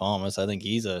Logan Thomas, I think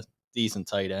he's a decent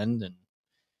tight end, and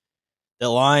the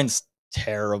line's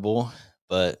terrible,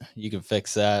 but you can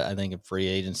fix that. I think in free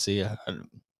agency,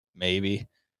 maybe.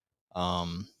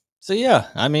 So yeah,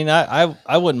 I mean,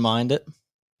 I wouldn't mind it.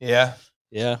 Yeah.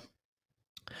 Yeah.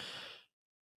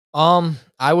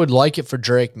 I would like it for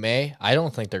Drake Maye. I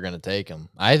don't think they're going to take him.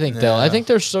 I think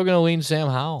they're still going to lean Sam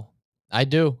Howell. I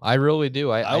do. I really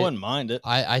do. I wouldn't mind it.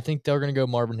 I think they're going to go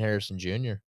Marvin Harrison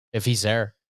Jr. if he's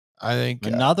there. I think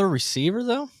another receiver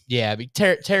though. Yeah,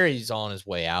 Terry's on his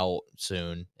way out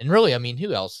soon, and really, I mean,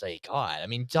 who else they got? I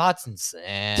mean, Dotson's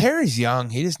Terry's young.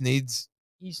 He just needs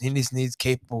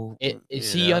capable.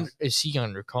 Is he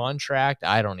under contract?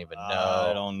 I don't even know.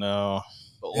 I don't know.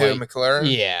 But who,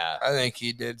 McLaurin? Yeah, I think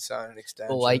he did sign an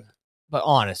extension. But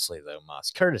honestly though,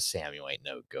 Curtis Samuel ain't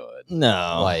no good.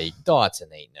 No,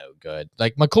 Dotson ain't no good.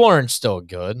 McLaurin's still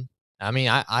good. I mean,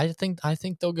 I think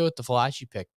they'll go with the flashy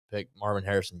pick Marvin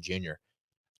Harrison Jr.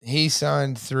 He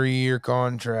signed 3-year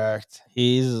contract.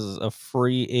 He's a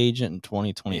free agent in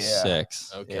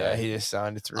 2026. Yeah. Okay. Yeah, he just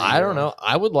signed a 3-year. I don't know.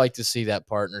 I would like to see that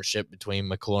partnership between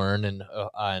McLaurin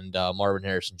and Marvin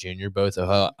Harrison Jr., both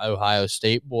Ohio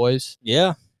State boys.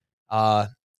 Yeah. I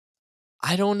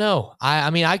don't know. I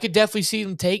mean, I could definitely see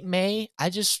them take May. I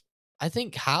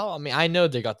think Howell, I mean, I know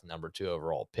they got the number 2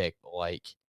 overall pick, but I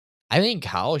think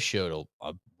Howell showed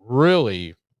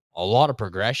a lot of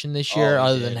progression this year,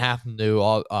 other than having to do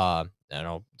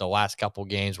the last couple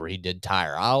games where he did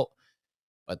tire out.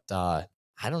 But I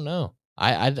don't know.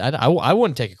 I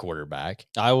wouldn't take a quarterback.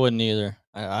 I wouldn't either.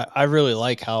 I really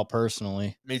like Hal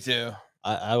personally. Me too.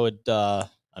 I would. I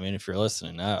mean, if you're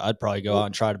listening, I'd probably go out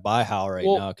and try to buy Hal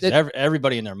now because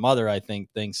everybody and their mother, I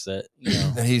think, thinks that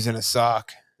that he's in a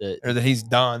sock or that he's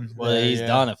done. Well, he's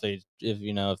done if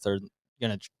they're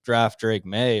going to draft Drake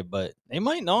Maye, but they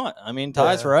might not. I mean,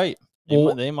 Ty's right.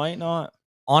 They might not.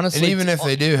 honestly, And even if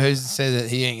they do, who's to say that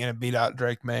he ain't going to beat out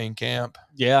Drake Maye in camp,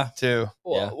 Yeah. too?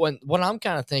 well, what I'm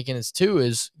kind of thinking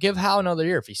is give Howe another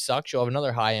year. If he sucks, you'll have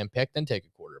another high end pick, then take a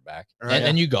quarterback. Right. And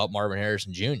then you got Marvin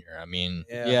Harrison Jr. I mean,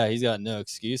 Yeah, he's got no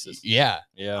excuses. yeah.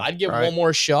 I'd give him one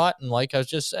more shot. And like I was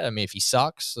just saying, I mean, if he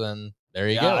sucks, then there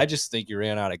you go. I just think you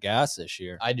ran out of gas this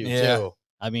year. I do too.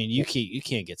 I mean, you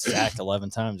can't get sacked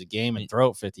 11 times a game and throw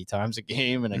it 50 times a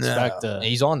game and expect to.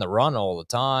 He's on the run all the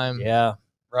time. Yeah.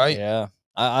 Right? Yeah.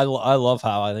 I love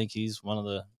how I think he's one of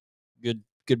the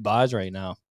good buys right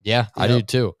now. Yeah, I do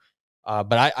too.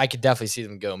 But I could definitely see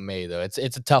them go May though. It's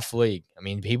a tough league. I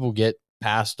mean, people get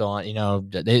passed on. You know,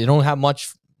 they don't have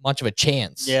much of a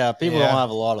chance. Yeah, people don't have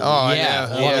a lot of.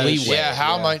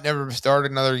 Howe might never start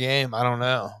another game. I don't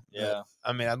know. Yeah,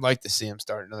 I mean, I'd like to see him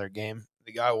start another game.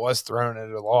 The guy was throwing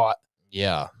it a lot.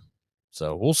 Yeah,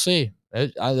 so we'll see.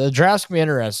 The draft's gonna be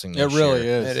interesting. It really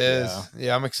year. is. It is.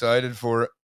 Yeah, I'm excited for it.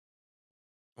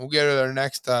 We'll get to our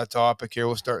next topic here.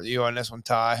 We'll start with you on this one,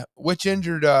 Ty. Which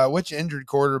injured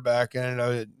quarterback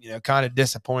and kind of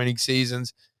disappointing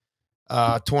seasons.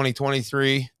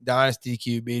 2023 Dynasty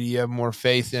QB. Do you have more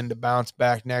faith in to bounce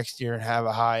back next year and have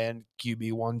a high end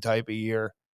QB1 type of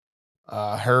year?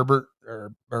 Herbert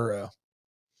or Burrow?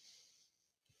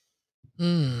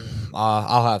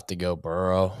 I'll have to go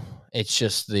Burrow. It's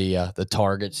just the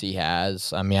targets he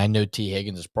has. I mean, I know T.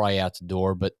 Higgins is probably out the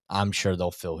door, but I'm sure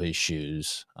they'll fill his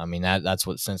shoes. I mean, that's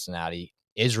what Cincinnati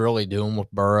is really doing with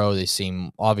Burrow.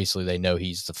 Obviously they know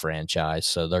he's the franchise,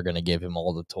 so they're going to give him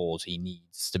all the tools he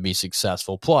needs to be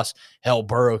successful. Plus, hell,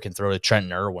 Burrow can throw to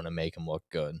Trenton Irwin and make him look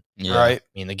good. Yeah. Right.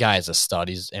 I mean, the guy is a stud.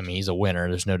 He's a winner.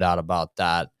 There's no doubt about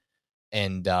that.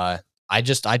 And I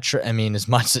mean, as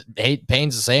much as it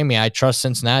pains to say me, I trust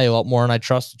Cincinnati a lot more than I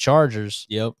trust the Chargers.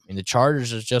 Yep. I mean, the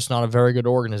Chargers is just not a very good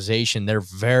organization. They're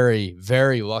very,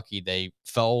 very lucky they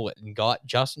fell and got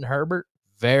Justin Herbert.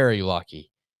 Very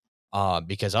lucky.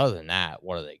 Because other than that,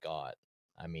 what do they got?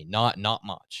 I mean, not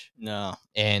much. No.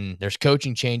 And there's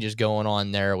coaching changes going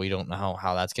on there. We don't know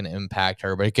how that's going to impact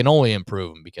her, but it can only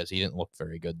improve him because he didn't look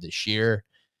very good this year.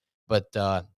 But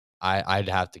I'd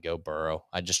have to go Burrow.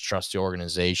 I just trust the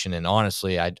organization, and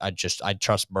honestly, I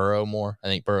trust Burrow more. I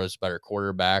think Burrow's a better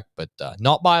quarterback, but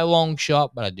not by a long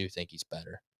shot. But I do think he's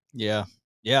better. Yeah,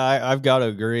 I've got to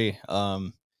agree.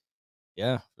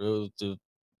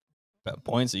 The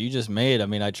points that you just made. I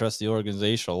mean, I trust the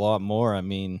organization a lot more. I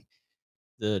mean,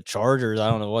 the Chargers, I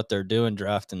don't know what they're doing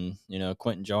drafting.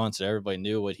 Quentin Johnson. Everybody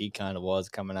knew what he kind of was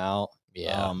coming out.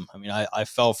 Yeah. I mean, I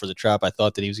fell for the trap. I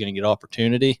thought that he was going to get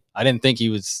opportunity. I didn't think he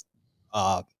was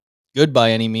good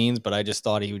by any means, but I just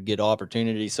thought he would get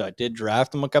opportunity. So I did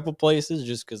draft him a couple places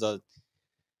just because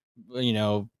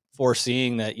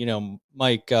foreseeing that,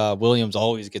 Mike Williams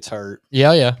always gets hurt.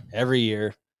 Yeah. Every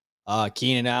year.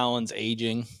 Keenan Allen's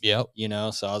aging. Yep.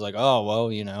 So I was like, oh,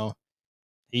 well,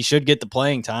 he should get the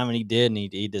playing time, and he did, and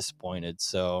he disappointed.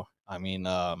 So, I mean,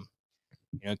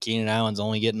 Keenan Allen's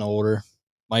only getting older.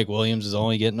 Mike Williams is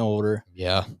only getting older.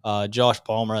 Yeah. Josh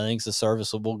Palmer, I think, is a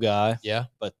serviceable guy. Yeah.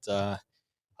 But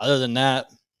other than that,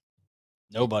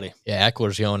 nobody. Yeah,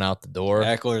 Eckler's going out the door.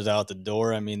 Eckler's out the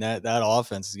door. I mean, that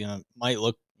offense might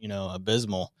look,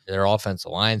 abysmal. Their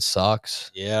offensive line sucks.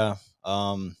 Yeah.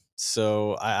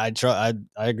 So I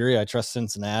agree. I trust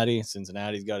Cincinnati.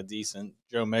 Cincinnati's got a decent.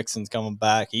 Joe Mixon's coming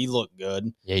back. He looked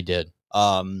good. Yeah, he did.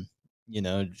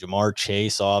 Jamar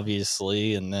Chase,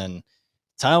 obviously, and then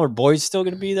Tyler Boyd's still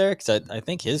going to be there because I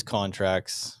think his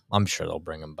contract's. I'm sure they'll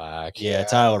bring him back. Yeah,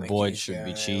 Tyler Boyd should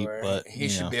be cheap, but he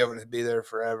should be able to be there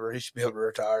forever. He should be able to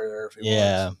retire there if he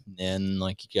wants. Yeah, and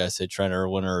like you guys said, Trent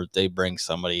Irwin, or they bring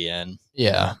somebody in.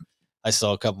 Yeah. I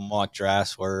saw a couple mock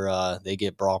drafts where they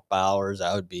get Brock Bowers.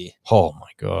 That would be. Oh my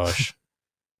gosh.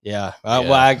 Yeah.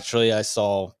 Well, actually, I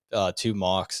saw 2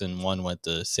 mocks, and one went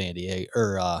to San Diego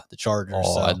or the Chargers.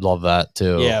 Oh, so. I'd love that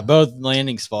too. Yeah, both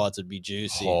landing spots would be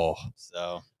juicy. Oh.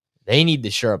 So they need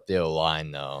to shore up the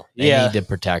O-line though. They need to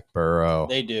protect Burrow.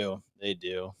 They do. I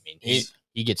mean,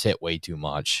 he gets hit way too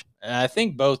much. And I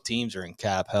think both teams are in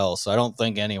cap hell, so I don't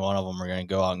think any one of them are going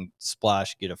to go out and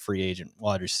splash, get a free agent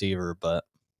wide receiver. But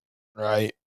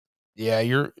right.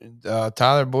 Yeah,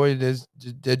 Tyler Boyd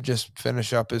did just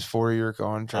finish up his 4-year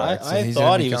contract. I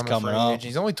thought he was coming up.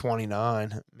 He's only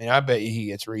 29. I mean, I bet you he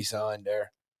gets re-signed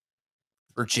there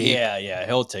for cheap. Yeah,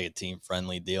 he'll take a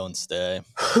team-friendly deal and stay.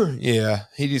 Yeah,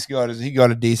 he got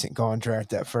a decent contract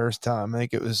that first time. I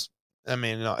think it was,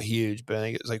 not huge, but I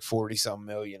think it was like 40-something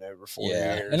million over 4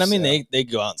 years. And I mean, they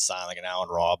go out and sign like an Allen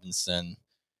Robinson,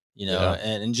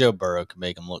 and Joe Burrow can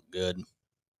make him look good,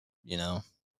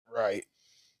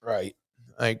 Right.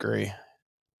 I agree.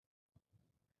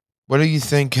 What do you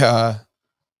think?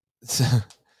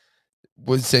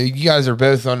 would say you guys are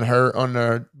both on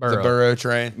the Burrow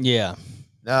train. Yeah.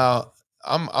 Now,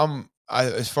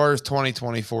 as far as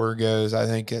 2024 goes, I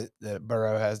think that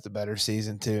Burrow has the better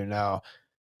season too. Now,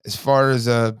 as far as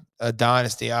a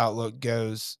dynasty outlook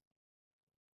goes,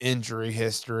 injury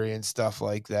history and stuff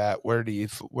like that, how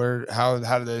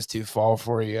do those two fall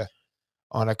for you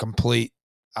on a complete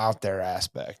out there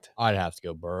aspect? I'd have to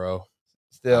go Burrow.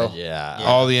 Still, Yeah.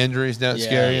 all the injuries don't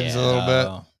scare you a little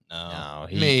bit. No,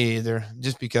 Me either.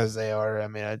 Just because they are. I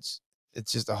mean, it's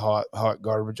just a hot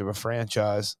garbage of a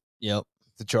franchise. Yep.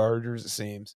 The Chargers, it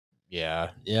seems. Yeah.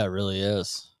 Yeah, it really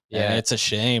is. Yeah. And it's a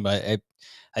shame. I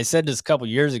said this a couple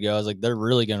years ago. I was like, they're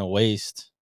really going to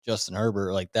waste Justin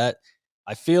Herbert like that.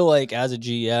 I feel like as a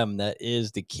GM, that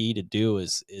is the key to do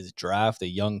is draft a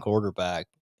young quarterback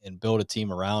and build a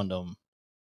team around him.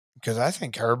 Because I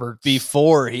think Herbert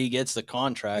before he gets the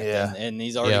contract, Yeah. and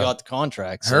he's already got the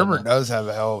contract. So Herbert does have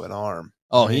a hell of an arm.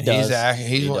 Oh, he does.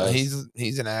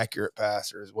 He's an accurate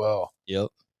passer as well. Yep.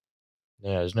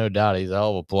 Yeah, there's no doubt he's a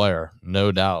hell of a player.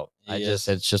 No doubt. It's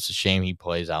just a shame he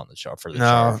plays out in the for the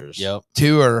Chargers. Yep.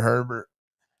 Tua or Herbert?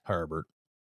 Herbert.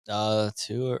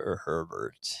 Tua or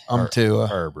Herbert? I'm Tua.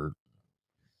 Herbert.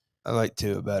 I like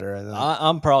Tua better. I think.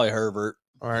 I'm probably Herbert.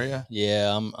 Are you?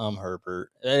 Yeah, I'm Herbert.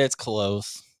 It's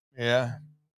close. Yeah.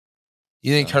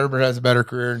 You think Herbert has a better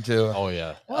career than Tua? Oh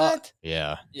yeah. What?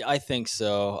 Yeah. Yeah, I think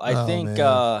so. I think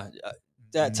man.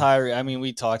 that Tyreek. I mean,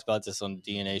 we talked about this on the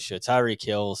DNA show. Tyreek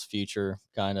Hill's future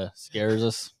kind of scares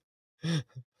us.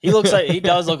 He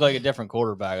does look like a different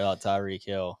quarterback without Tyreek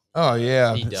Hill. Oh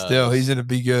yeah, He but does. still, he's gonna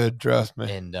be good. Trust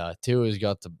me. And Tua's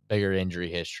got the bigger injury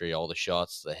history, all the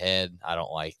shots to the head. I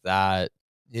don't like that.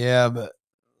 Yeah, but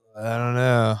I don't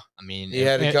know. I mean, He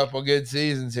had a couple good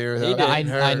seasons here. He did. I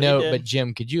know, He did. but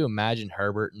Jim, could you imagine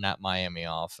Herbert in that Miami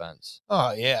offense?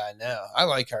 Oh yeah, I know. I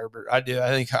like Herbert. I do. I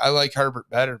think I like Herbert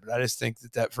better, but I just think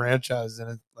that franchise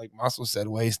and like Muscle said,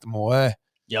 waste them away.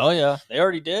 Yeah, they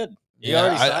already did.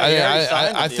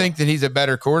 I think that he's a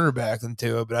better quarterback than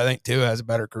Tua, but I think Tua has a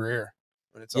better career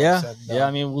when it's all said and done. Yeah.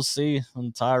 I mean, we'll see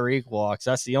when Tyreek walks.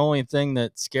 That's the only thing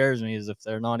that scares me is if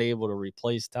they're not able to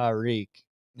replace Tyreek.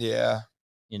 Yeah.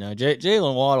 You know,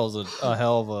 Jalen Waddle's a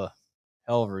hell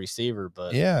of a receiver,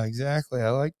 but Yeah, exactly. I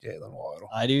like Jalen Waddle.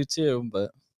 I do too.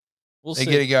 But we'll They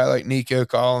see. get a guy like Nico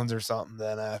Collins or something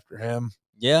then after him.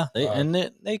 Yeah,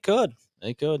 they could.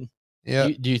 Yeah.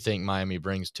 Do you think Miami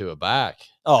brings Tua back?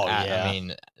 Oh yeah. I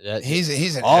mean,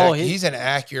 He's an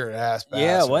accurate ass passer.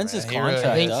 Yeah, when's his man. He really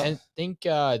contract is. up? I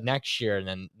think next year,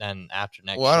 and then after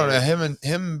next. Well, I don't year. know.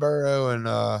 Him, Burrow, and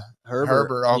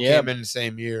Herbert all came in the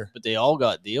same year. but they all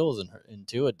got deals, and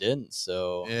Tua didn't.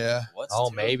 So Yeah. what's Oh,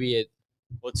 Tua? maybe it.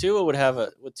 Well, Tua would have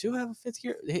a 5th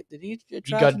year? Did he get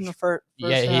got- drafted in the first?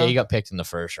 He got picked in the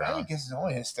first I round. think this is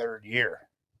only his 3rd year.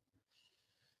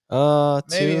 Tua,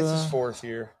 Maybe it's his 4th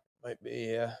year. Might be,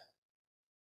 yeah.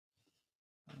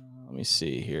 Let me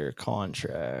see here.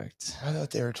 Contract. I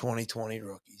thought they were 2020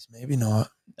 rookies. Maybe not.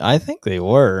 I think they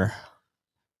were.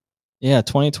 Yeah,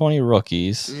 2020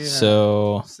 rookies. Yeah.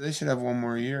 So they should have one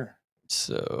more year.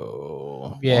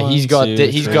 Yeah, one, he's got two,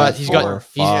 he's three, got four,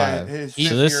 he's five. his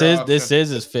So this fifth year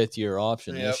is option. his 5th year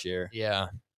option this year. yeah.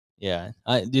 Yeah.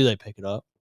 Do they pick it up?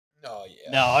 Oh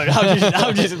yeah. No,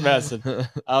 I'm just messing.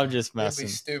 I'm just It'd be messing.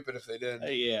 stupid if they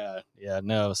didn't. Yeah,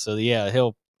 no. So yeah,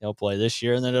 he'll play this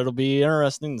year, and then it'll be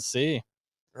interesting to see.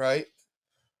 Right?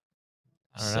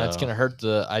 I don't know. It's gonna hurt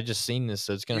the. I just seen this,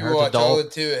 so it's gonna You hurt the watch all the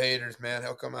Dolphins. Tua haters, man.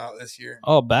 He'll come out this year.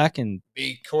 Oh, back in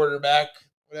Be quarterback,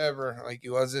 whatever, like he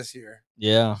was this year.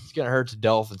 yeah. It's gonna hurt the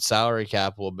Dolphins' salary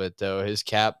cap a little bit, though. His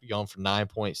cap going from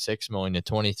 $9.6 million to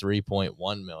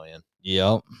 $23.1 million.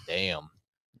 Yep. Damn.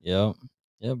 Yep.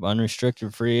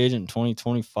 Unrestricted free agent in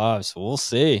 2025. So we'll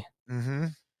see. Mm-hmm.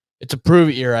 It's a prove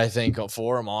it year, I think,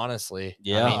 for him. Honestly,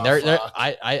 Yeah. I mean, they're fuck.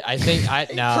 I think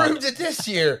He now. proved it this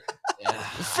year. Yeah.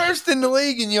 First in the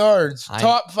league in yards,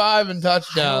 top 5 in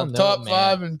touchdowns, know, top man.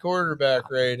 5 in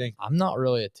quarterback rating. I'm not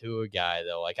really a Tua guy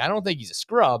though. Like, I don't think he's a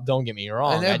scrub. Don't get me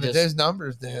wrong. I know, but those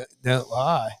numbers don't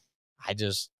lie.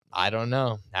 I don't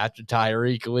know. After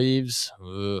Tyreek leaves,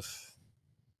 oof,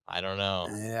 I don't know.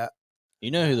 Yeah. You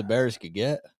know who the Bears could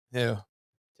get? Yeah.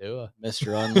 Tua.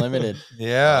 Mr. Unlimited.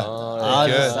 Yeah. Oh,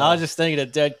 I was just thinking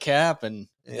of dead cap and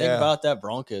think Yeah. about that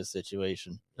Broncos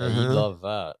situation. Yeah, you Mhm. love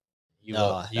that. You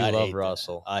love I hate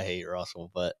Russell. that. I hate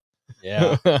Russell, but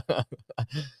yeah,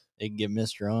 they can get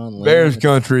Mr. Unlimited. Bears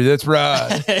country. That's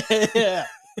right. Yeah.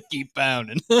 Keep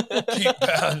pounding. Keep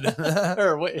pounding.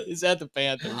 Or wait, is that the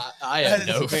Panthers? I have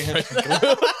no That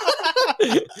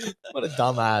clue. What a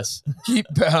dumbass. Keep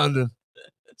pounding.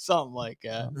 Something like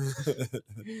that.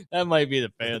 That might be the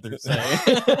Panthers saying.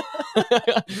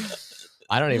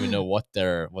 I don't even know what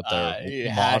their motto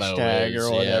hashtag is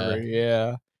or whatever.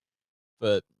 Yeah.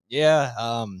 But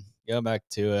yeah, going back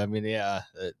to it. I mean, yeah,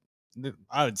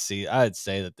 I'd say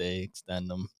that they extend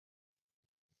them,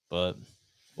 but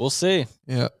we'll see.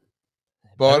 Yeah.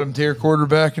 Bottom tier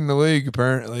quarterback in the league,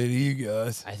 apparently, to you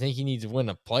guys. I think he needs to win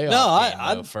a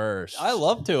playoff game first. I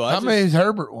love to. How many has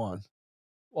Herbert won?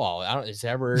 Well, I don't. Is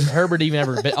Herbert even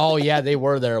ever been? Oh yeah, they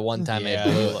were there one time. Yeah,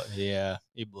 they blew it. Yeah,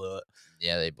 he blew it.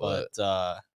 Yeah, they blew it.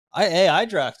 I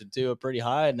drafted Tua pretty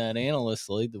high in that analyst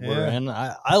league that we're in.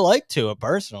 I like Tua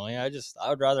personally. I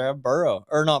would rather have Burrow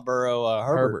or not Burrow,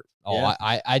 Herbert. Oh,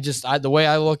 yeah. I just the way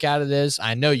I look at it is,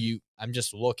 I know you. I'm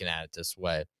just looking at it this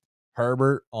way.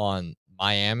 Herbert on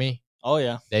Miami. Oh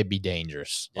yeah, they'd be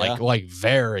dangerous. Yeah. Like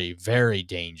very, very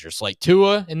dangerous. Like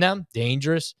Tua and them,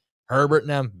 dangerous. Herbert and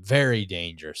them, very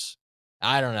dangerous.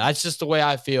 I don't know. That's just the way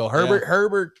I feel.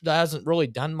 Herbert hasn't really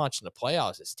done much in the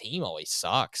playoffs. His team always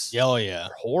sucks. Oh yeah,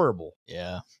 they're horrible.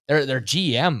 Yeah, their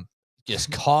GM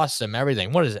just costs them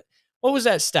everything. What is it? What was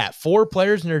that stat? 4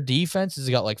 players in their defense has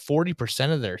got like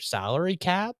 40% of their salary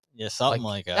cap. Yeah, something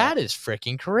like that. That is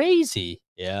freaking crazy.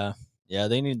 Yeah,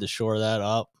 they need to shore that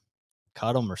up.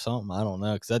 Cut them or something. I don't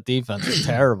know, because that defense is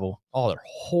terrible. Oh, they're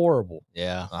horrible.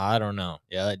 Yeah. I don't know.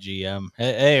 Yeah, that GM.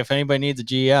 Hey, if anybody needs a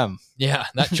GM. Yeah,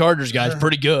 that Chargers guy's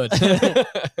pretty good.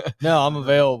 No, I'm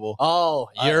available. Oh,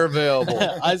 you're available.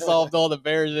 I solved all the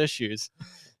Bears' issues.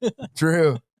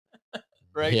 True.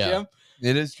 Right, Yeah. Jim?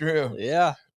 It is true.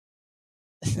 Yeah.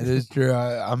 It is true.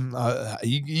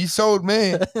 You sold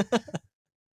me.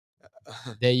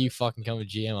 The day you fucking come to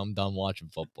GM, I'm done watching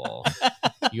football.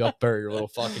 You up there, your little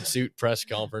fucking suit press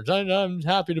conference. I'm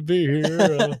happy to be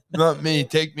here. Not me.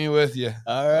 Take me with you.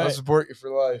 All right. I'll support you for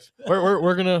life.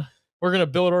 We're gonna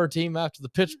build our team after the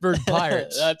Pittsburgh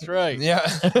Pirates. That's right. Yeah.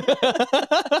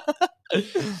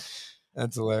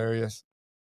 That's hilarious.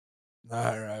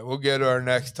 All right. We'll get to our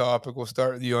next topic. We'll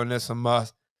start with you on this one,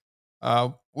 Musk.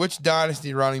 Which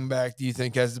Dynasty running back do you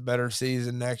think has the better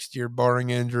season next year,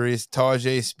 barring injuries?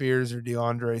 Tajay Spears or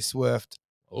DeAndre Swift?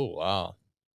 Oh, wow.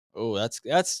 Oh, that's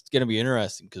going to be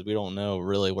interesting because we don't know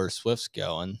really where Swift's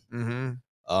going. Mm-hmm.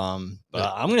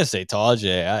 But I'm going to say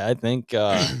Tajay. I think,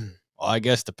 well, I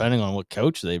guess depending on what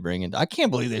coach they bring in. I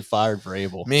can't believe they fired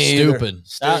Vrabel.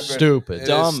 Stupid.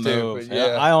 Dumb move.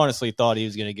 Yeah. I honestly thought he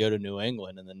was going to go to New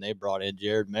England, and then they brought in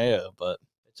Jared Mayo, but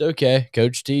it's okay.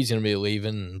 Coach T's going to be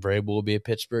leaving, and Vrabel will be a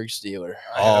Pittsburgh Steeler.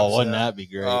 Oh, wouldn't that be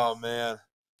great? Oh, man.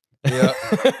 Yeah.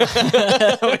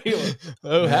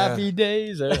 Happy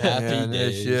days. Oh, happy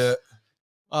days. Shit.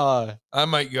 I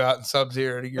might go out in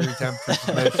Sub-Zero degree temperatures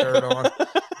with no shirt on.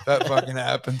 That fucking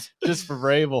happens. Just for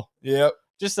Vrabel. Yep.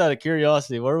 Just out of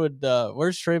curiosity,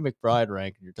 where's Trey McBride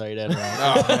rank in your tight end rank?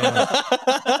 Oh, man.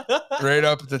 Right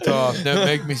up at the top. Don't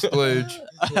make me splooge.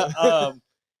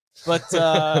 But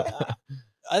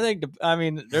I think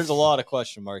there's a lot of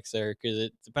question marks there because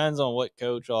it depends on what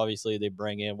coach obviously they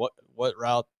bring in, what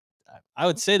route. I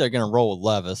would say they're going to roll with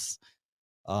Levis.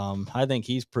 I think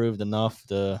he's proved enough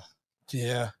to.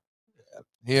 Yeah,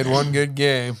 he had one good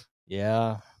game.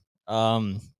 Yeah.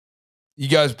 You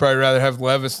guys probably rather have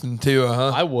Levis than Tua,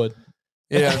 huh? I would.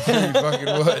 Yeah, I'm sure you fucking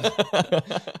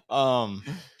would.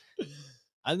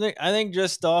 I think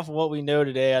just off of what we know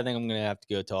today, I think I'm gonna have to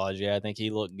go Tajay. I think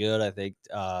he looked good. I think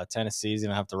Tennessee's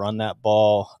gonna have to run that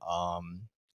ball.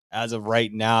 As of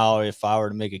right now, if I were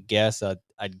to make a guess,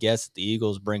 I'd guess the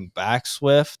Eagles bring back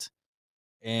Swift,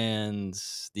 and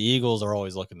the Eagles are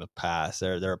always looking to pass.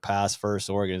 They're a pass first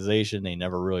organization. They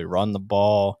never really run the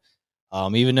ball.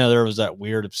 Even though there was that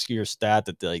weird obscure stat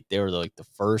that they were like the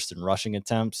first in rushing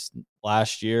attempts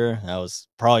last year. That was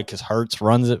probably because Hurts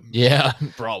runs it. Yeah,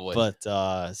 probably. But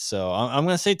so I'm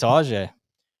going to say Tajay.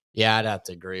 Yeah, I'd have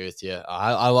to agree with you.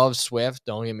 I love Swift.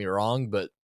 Don't get me wrong, but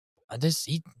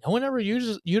no one ever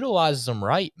utilizes him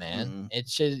right, man. Mm-hmm.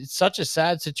 It's such a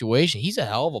sad situation. He's a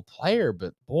hell of a player,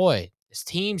 but boy, his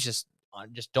teams just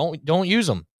don't use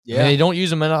him. Yeah, I mean, they don't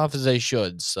use him enough as they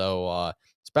should. So.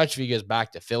 Especially if he goes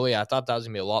back to Philly. I thought that was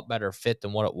going to be a lot better fit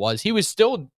than what it was. He was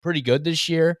still pretty good this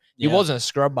year. He wasn't a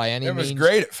scrub by any means. It was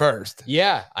great at first.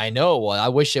 Yeah, I know. Well, I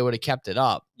wish they would have kept it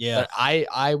up. Yeah. But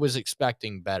I was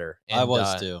expecting better. And, I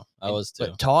was too.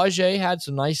 But Tajay had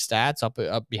some nice stats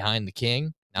up behind the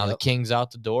King. Now the King's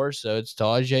out the door, so it's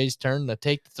Tajay's turn to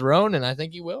take the throne, and I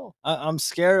think he will. I'm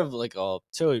scared of like a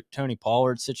Tony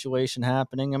Pollard situation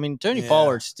happening. I mean, Tony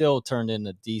Pollard still turned in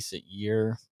a decent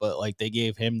year, but like they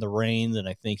gave him the reins, and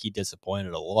I think he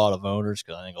disappointed a lot of owners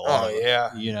because I think a lot of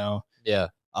them, you know. Yeah.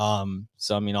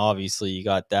 So I mean, obviously you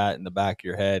got that in the back of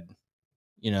your head,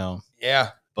 you know.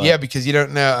 Yeah. But yeah, because you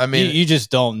don't know. I mean, you just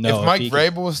don't know. If Mike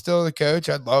Vrabel was still the coach,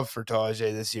 I'd love for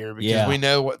Tajay this year because we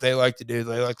know what they like to do.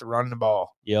 They like to run the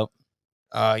ball. Yep.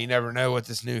 You never know what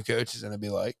this new coach is going to be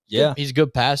like. Yeah. He's a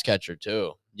good pass catcher,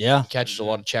 too. Yeah. He catches a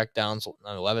lot of check downs.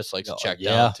 Levis likes to check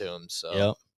down to him.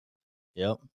 So.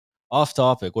 Yep. Off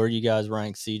topic, where do you guys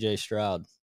rank CJ Stroud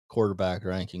quarterback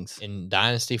rankings? In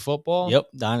Dynasty football? Yep.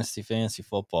 Dynasty Fantasy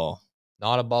Football.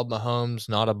 Not above Mahomes,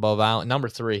 not above Allen. Number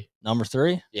 3. Number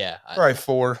 3? Yeah. Probably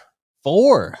 4.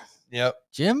 4? Yep.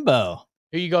 Jimbo.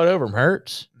 Who you got over him?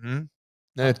 Hurts? Mm-hmm.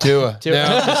 No, Tua. Tua. No, I'm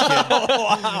just kidding.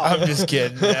 Wow. I'm just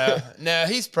kidding. No,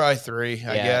 he's probably 3,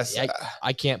 I guess.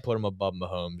 I can't put him above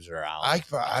Mahomes or Allen.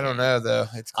 I don't know, though.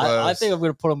 It's close. I think I'm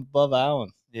going to put him above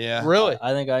Allen. Yeah. Really?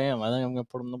 I think I am. I think I'm going to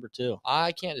put him number 2.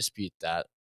 I can't dispute that.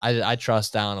 I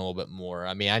trust Allen a little bit more.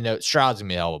 I mean, I know Stroud's going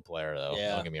to be a hell of a player, though.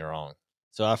 Yeah. Don't get me wrong.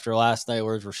 So after last night,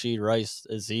 where's Rashid Rice?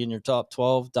 Is he in your top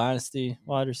 12 Dynasty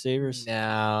wide receivers?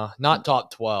 No, not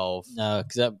top 12. No,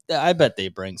 because I bet they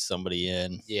bring somebody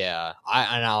in. Yeah.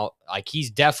 I know, like,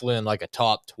 he's definitely in, like, a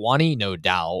top 20, no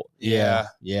doubt. Yeah.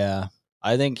 Yeah.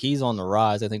 I think he's on the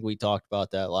rise. I think we talked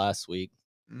about that last week.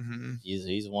 Mm-hmm.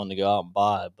 He's one to go out and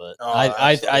buy, but Oh,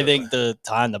 I think the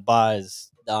time to buy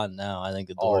is done now. I think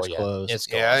the door's yeah. closed. It's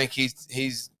gone. Yeah, I think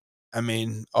he's I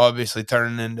mean, obviously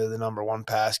turning into the number 1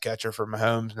 pass catcher for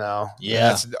Mahomes now. Yeah.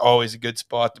 That's always a good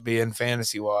spot to be in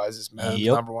fantasy-wise is Mahomes'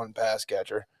 Yep. number 1 pass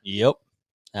catcher. Yep.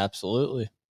 Absolutely.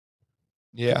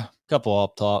 Yeah. Couple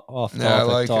off-topic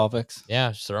like topics.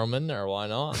 Yeah, just throw him in there. Why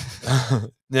not?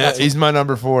 Yeah, he's my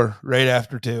number 4, right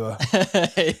after Tua.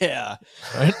 Yeah.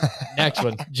 Right? Next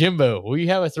one. Jimbo, will you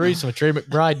have a threesome with Trey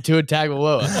McBride and Tua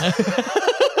Tagovailoa?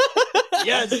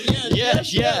 Yes.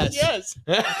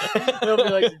 He'll be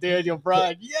like Daniel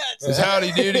Bryan. Yes. Says,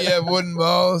 howdy doody, you have wooden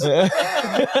balls.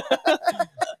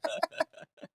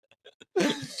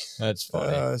 That's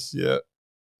funny. Shit.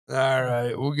 All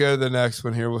right, we'll go to the next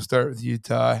one here. We'll start with you,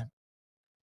 Ty.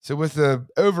 So with the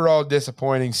overall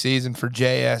disappointing season for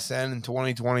JSN in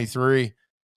 2023,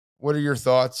 what are your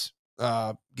thoughts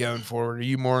going forward? Are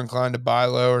you more inclined to buy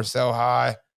low or sell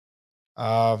high?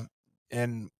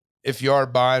 And if you are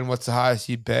buying, what's the highest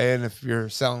you'd pay? And if you're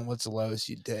selling, what's the lowest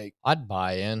you'd take? I'd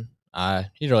buy in.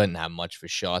 He really didn't have much of a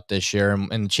shot this year,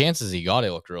 and the chances he got,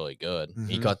 it looked really good.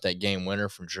 He Mhm. got that game winner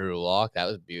from Drew Lock. That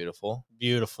was beautiful.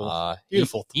 Beautiful. He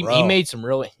throw. made some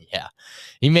really,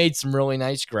 he made some really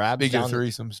nice grabs. Speaking of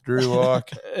threesomes, Drew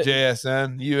Lock,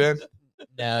 JSN, you in?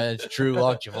 No, it's Drew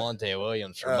Lock, Javonte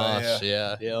Williams from us.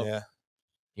 Yeah. Yeah.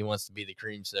 He wants to be the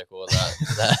creamsicle of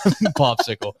that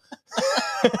popsicle.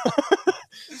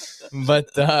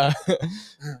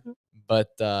 but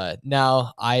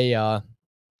now I'd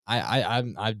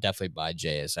definitely buy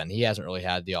JSN. He hasn't really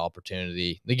had the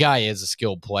opportunity. The guy is a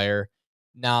skilled player.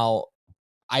 Now,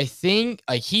 I think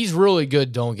like he's really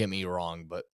good, don't get me wrong,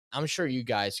 but I'm sure you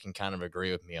guys can kind of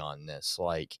agree with me on this.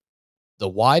 Like the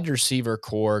wide receiver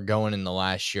core going in the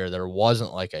last year, there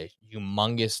wasn't like a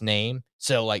humongous name.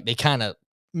 So like they kind of,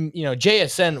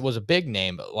 JSN was a big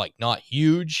name, but like not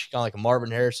huge, kind of like a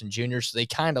Marvin Harrison Jr. So they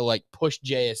kind of like pushed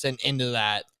JSN into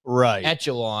that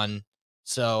echelon.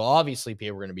 So obviously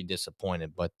people are going to be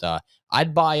disappointed, but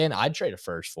I'd buy in. I'd trade a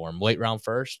first for him, late round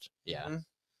first. Yeah. Mm-hmm.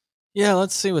 Yeah,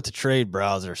 let's see what the trade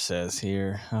browser says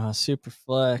here.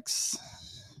 Superflex.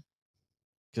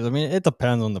 Because, I mean, it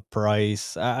depends on the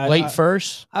price. Late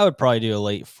first? I would probably do a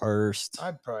late first.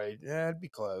 It'd be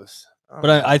close.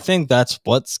 But I think that's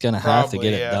what's going to have to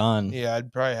get it done. Yeah,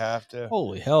 I'd probably have to.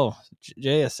 Holy hell.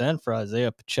 JSN for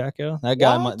Isaiah Pacheco. That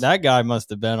guy must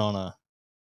have been on a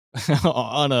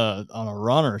on a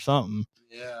run or something.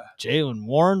 Yeah. Jalen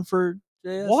Warren for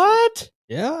JSN. What?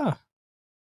 Yeah.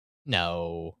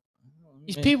 No.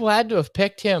 These people had to have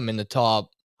picked him in the top.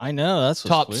 I know that's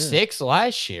top weird. 6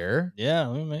 last year. Yeah,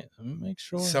 let me make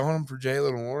sure. Selling him for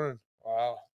Jalen Warren.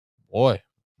 Wow. Boy,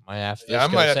 might have to. I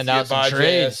might have send to out some buy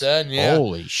trades. JSN, yeah.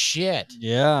 Holy shit.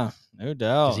 Yeah, no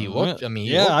doubt. He looked. I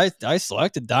mean, I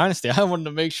selected Dynasty. I wanted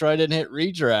to make sure I didn't hit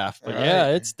redraft, but yeah,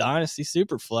 it's Dynasty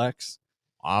Superflex.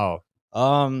 Wow.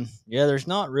 Yeah, there's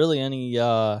not really any.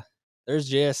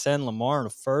 There's JSN, Lamar in the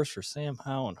first for Sam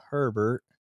Howell and Herbert.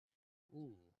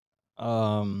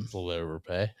 A little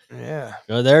overpay. Yeah.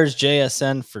 So there's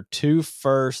JSN for 2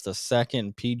 first, a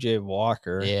second, PJ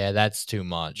Walker. Yeah, that's too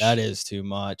much. That is too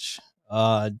much.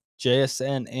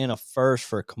 JSN and a first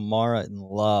for Kamara and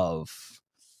Love.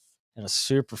 And a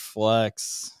super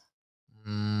flex.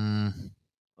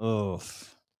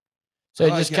 Oof. So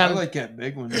it just kind I of like that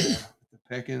big one there, the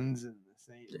Pickens and the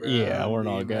St. Brown. Yeah, we're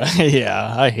not good.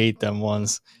 Yeah, I hate them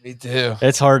ones. Me too.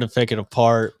 It's hard to pick it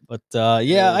apart. But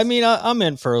yeah, I mean, I'm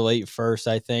in for a late first,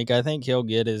 I think. I think he'll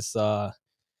get his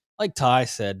like Ty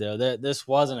said, though, this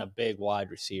wasn't a big wide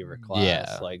receiver class.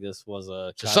 Yeah. Like, this was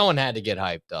a So someone had to get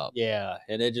hyped up. Yeah,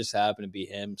 and it just happened to be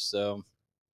him. So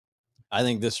I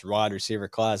think this wide receiver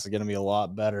class is going to be a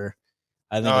lot better.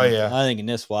 I think in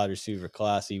this wide receiver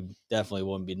class, he definitely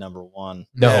wouldn't be number one.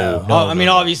 No. I mean,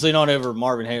 obviously not over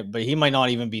Marvin Harris, but he might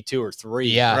not even be 2 or 3.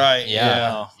 Yeah. Right.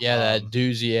 Yeah. That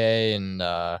Duzier and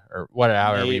or whatever,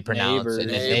 however you pronounce it,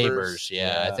 and Neighbors.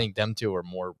 Yeah, I think them two are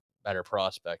more better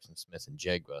prospects than Smith and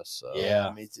Njigba. So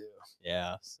Yeah, me too.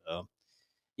 Yeah. So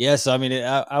yes, I mean,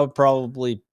 I would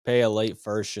probably pay a late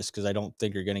first just because I don't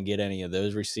think you're going to get any of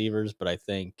those receivers. But I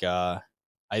think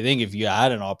if you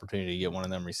had an opportunity to get one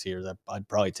of them receivers, I'd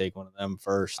probably take one of them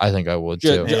first. I think I would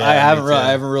too. I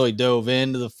haven't really dove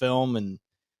into the film,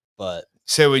 but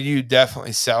so would you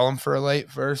definitely sell them for a late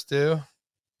first too?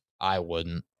 I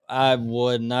wouldn't. I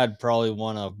wouldn't. I'd probably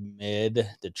want a mid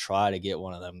to try to get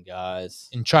one of them guys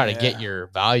and try to get your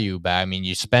value back. I mean,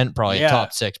 you spent probably a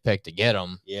top 6 pick to get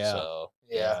them. Yeah. So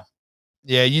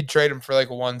yeah, you'd trade them for like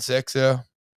a 1.6 though.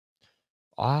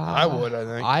 I would. I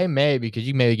think I may, because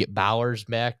you maybe get Bowers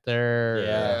back there.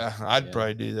 Yeah, I'd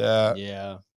probably do that.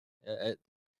 Yeah,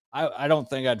 I don't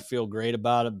think I'd feel great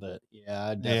about it, but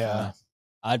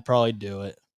I'd probably do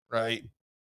it. Right.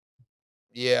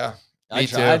 Yeah.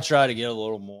 I'd try to get a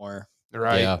little more.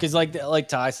 Right. Because like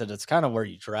Ty said, it's kind of where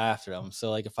you drafted them.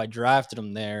 So like if I drafted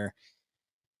them there,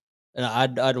 and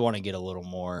I'd want to get a little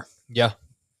more. Yeah.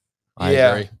 I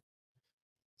agree.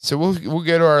 So we'll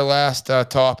go to our last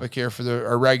topic here for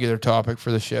our regular topic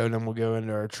for the show, and then we'll go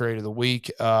into our trade of the week.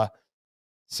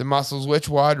 Some muscles. Which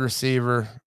wide receiver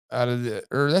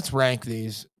let's rank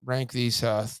these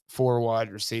 4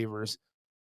 wide receivers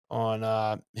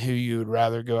on who you would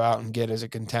rather go out and get as a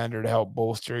contender to help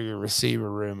bolster your receiver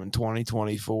room in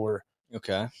 2024.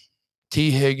 Okay.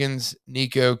 T. Higgins,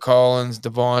 Nico Collins,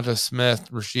 Devonta Smith,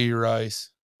 Rashee Rice.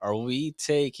 Are we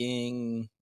taking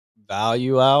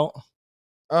value out?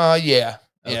 Yeah.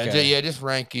 Okay. Yeah, just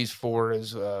rank these 4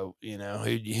 as who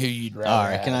you'd rather. All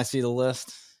right, have. can I see the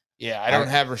list? Yeah, I don't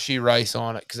have Rashee Rice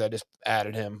on it because I just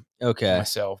added him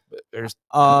myself. But there's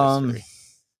 3.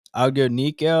 I would go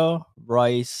Nico,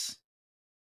 Rice,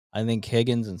 I think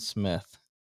Higgins and Smith.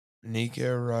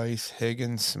 Nico, Rice,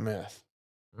 Higgins, Smith.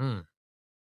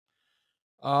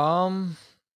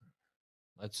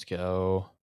 Let's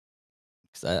go.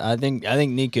 I think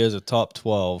Nico's a top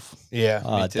 12. Yeah,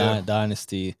 me too.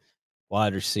 Dynasty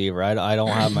wide receiver. I don't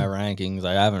have my rankings.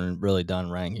 I haven't really done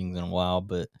rankings in a while,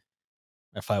 but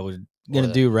if I was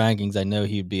gonna do rankings, I know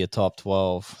he'd be a top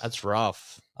 12. That's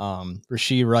rough.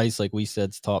 Rashee Rice, like we said,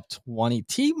 is top 20.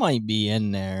 T might be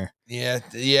in there. Yeah.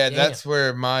 That's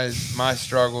where my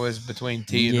struggle is between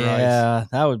T and Rice. Yeah,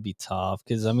 that would be tough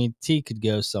because I mean T could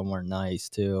go somewhere nice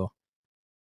too.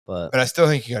 But I still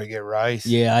think you got to get Rice.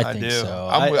 Yeah, I think do. so.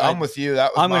 I'm with you.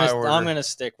 That was my order. I'm gonna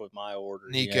stick with my order.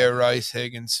 Nico, Rice,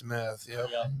 Higgins, Smith. Yep.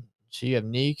 So you have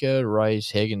Nico,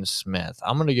 Rice, Higgins, Smith.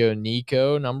 I'm gonna go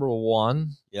Nico, number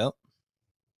 1. Yep.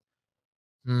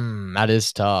 That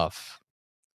is tough.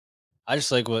 I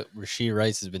just like what Rashee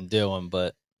Rice has been doing,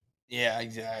 but yeah,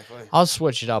 exactly. I'll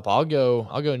switch it up. I'll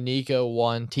go Nico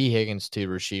 1, T Higgins 2,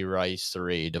 Rashee Rice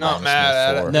 3, Not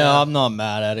mad at it. No, I'm not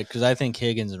mad at it because I think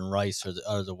Higgins and Rice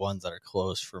are the ones that are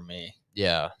close for me.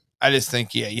 Yeah. I just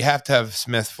think you have to have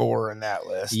Smith 4 in that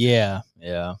list. Yeah.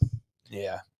 Do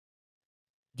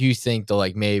you think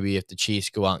that maybe if the Chiefs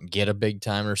go out and get a big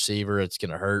time receiver, it's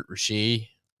gonna hurt Rashee?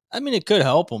 I mean, it could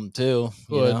help them too.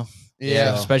 You know?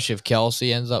 Yeah, especially if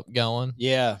Kelsey ends up going.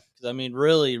 Yeah, because I mean,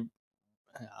 really,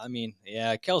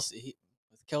 Kelsey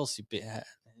the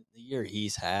year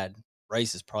he's had,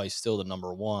 Rice is probably still the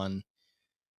number 1.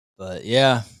 But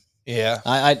yeah,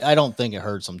 I don't think it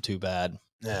hurts him too bad.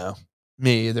 No,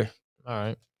 me either. All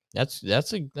right, that's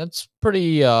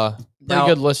pretty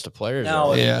good list of players.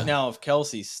 Now, if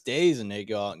Kelsey stays and they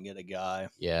go out and get a guy,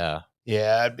 yeah,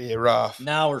 that'd be rough.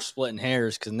 Now we're splitting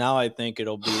hairs because now I think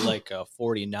it'll be like a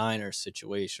 49ers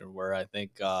situation where I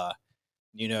think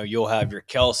you'll have your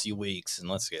Kelsey weeks, and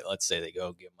let's say they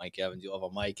go get Mike Evans, you'll have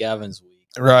a Mike Evans week,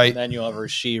 right? And then you'll have a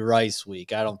Rashee Rice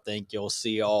week. I don't think you'll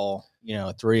see all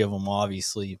 3 of them,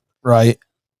 obviously, right?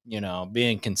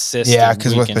 Being consistent. Yeah,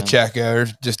 because with Pacheco,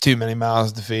 there's just too many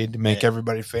mouths to feed to make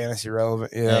everybody fantasy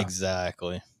relevant. Yeah,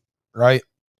 exactly. Right.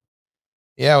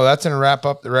 Yeah, well, that's going to wrap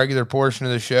up the regular portion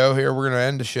of the show here. We're going to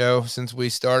end the show since we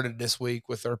started this week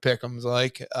with our pick'ems.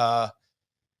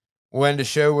 We'll end the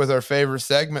show with our favorite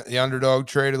segment, the Underdog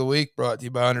Trade of the Week, brought to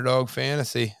you by Underdog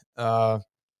Fantasy. If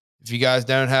you guys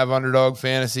don't have Underdog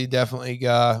Fantasy, definitely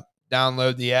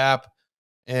download the app.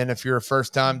 And if you're a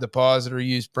first-time depositor,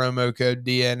 use promo code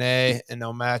DNA, and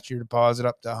they'll match your deposit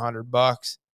up to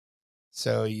 $100.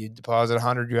 So you deposit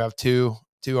 100, you have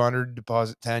 200,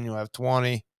 deposit 10, you'll have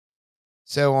 20,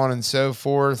 so on and so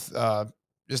forth.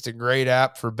 Just a great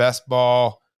app for best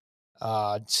ball,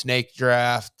 snake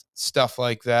draft, stuff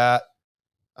like that.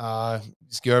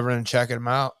 Just go over and check them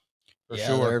out for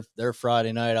sure. They're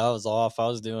Friday night. I was off. I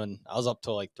was up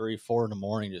till like 3-4 in the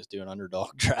morning just doing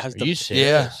underdog drafts. Are you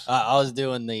serious? I was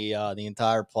doing the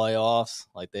entire playoffs.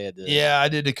 Like they had to. Yeah, I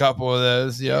did a couple of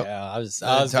those. Yep. Yeah, I was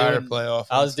playoff.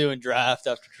 I was doing draft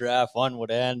after draft. One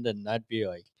would end, and I'd be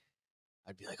like,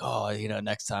 oh,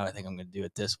 next time I think I'm going to do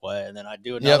it this way, and then I'd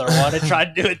do another one and try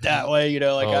to do it that way.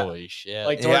 Holy shit!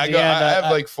 Like I have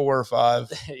like 4 or 5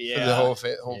 for the whole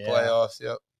playoffs.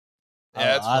 Yep.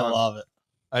 Yeah, I love it.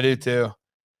 I do too.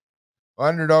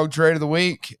 Underdog trade of the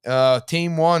week.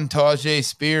 Team 1, Tajay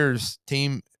Spears.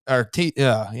 Team 1,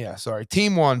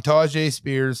 Tajay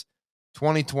Spears,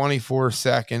 2024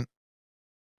 second.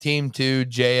 Team 2,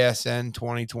 JSN,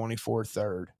 2024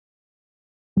 third.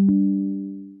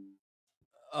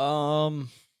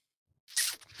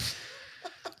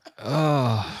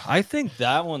 I think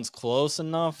that one's close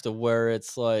enough to where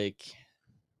it's like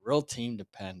real team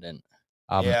dependent.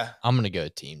 I'm gonna go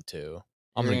team 2.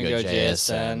 I'm gonna go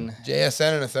JSN.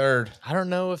 JSN in a third. I don't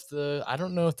know if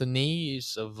the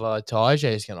knees of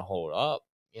Tajay is gonna hold up.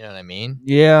 You know what I mean?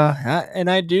 Yeah, and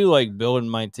I do like building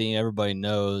my team. Everybody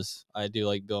knows I do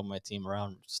like building my team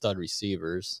around stud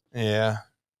receivers. Yeah.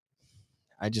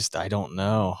 I don't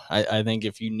know. I think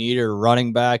if you need a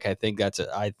running back, I think that's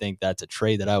a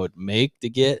trade that I would make to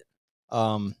get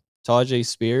Tajay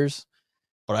Spears.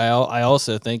 But I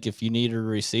also think if you need a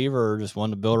receiver or just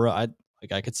one to build around,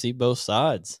 I could see both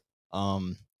sides. I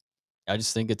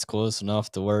just think it's close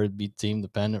enough to where it'd be team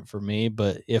dependent for me.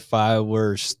 But if I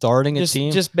were starting a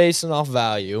team, just basing off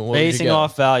value,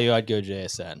 I'd go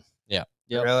JSN. Yeah.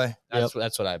 Yep. Really?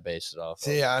 That's what I base it off.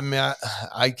 See, I mean,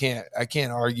 I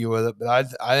can't argue with it,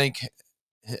 but I think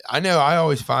I know I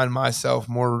always find myself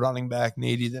more running back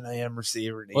needy than I am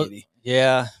receiver needy. Well,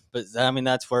 yeah, but I mean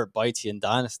that's where it bites you in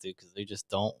Dynasty because they just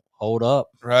don't hold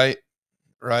up. Right.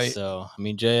 So I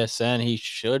mean JSN, he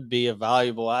should be a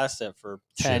valuable asset for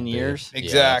 10 years.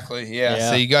 Exactly. Yeah.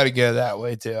 So you got to go that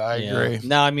way too. I agree.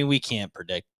 No, I mean we can't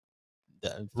predict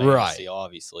the fantasy,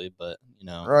 obviously, but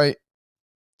Right.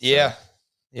 So, yeah.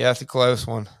 Yeah, it's a close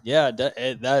one. Yeah,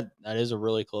 that is a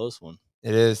really close one.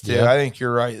 It is too. Yeah. I think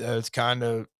you're right though. It's kind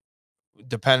of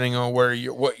depending on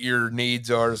what your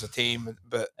needs are as a team,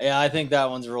 but yeah, I think that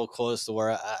one's real close to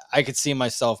where I could see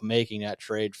myself making that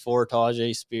trade for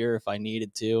Tajay Spear if I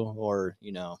needed to, or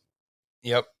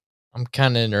Yep. I'm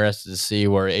kind of interested to see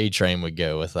where A-Train would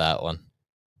go with that one.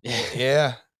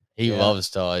 Yeah. He loves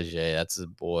Tajay. That's his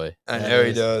boy. I know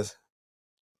he does.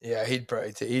 Yeah, he'd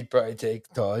probably take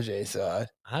Tajay's side.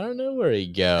 I don't know where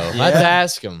he'd go. I'll have to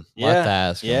ask him.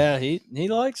 Yeah, he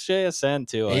likes JSN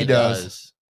too. He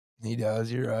does. He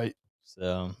does. You're right.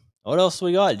 So, what else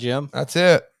we got, Jim? That's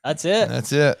it.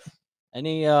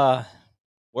 Any what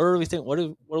do we think? What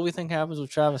do we think happens with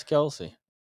Travis Kelce?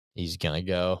 He's gonna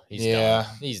go. He's done.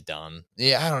 He's done.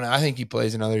 Yeah, I don't know. I think he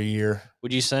plays another year.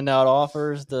 Would you send out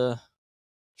offers to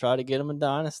try to get him in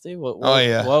Dynasty? What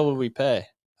would we pay?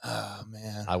 Oh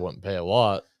man, I wouldn't pay a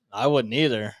lot. I wouldn't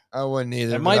either.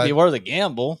 It might be worth a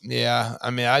gamble. Yeah, I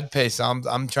mean, I'd pay some.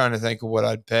 I'm trying to think of what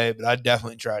I'd pay, but I'd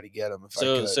definitely try to get him if I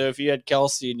could. So if you had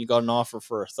Kelce and you got an offer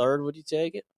for a third, would you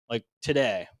take it? Like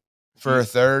today? For a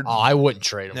third? Oh, I wouldn't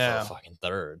trade him for a fucking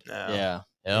third. No. Yeah.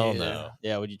 Hell no.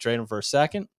 Yeah, would you trade him for a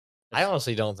second? I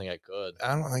honestly don't think I could.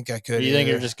 I don't think I could. You think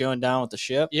you're just going down with the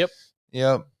ship? Yep.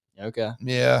 Okay.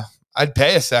 Yeah. I'd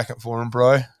pay a second for him,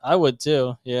 probably. I would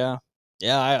too. Yeah.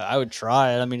 Yeah, I would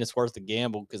try it. I mean, it's worth the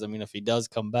gamble because, I mean, if he does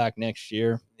come back next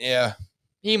year. Yeah.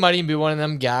 He might even be one of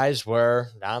them guys where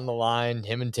down the line,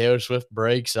 him and Taylor Swift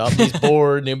breaks up. He's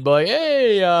bored and he'll be like,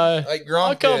 hey, like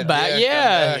I'll come back.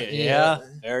 Yeah.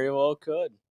 Very well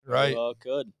could. Right. Very well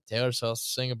could. Taylor Swift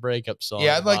sing a breakup song.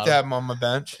 Yeah, I'd like to have him on my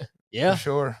bench. Yeah. For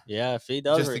sure. Yeah, if he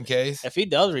does. Just in case. If he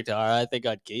does retire, I think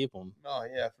I'd keep him. Oh,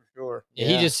 yeah, for sure. Yeah,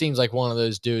 he just seems like one of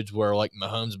those dudes where, like,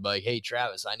 Mahomes would be like, hey,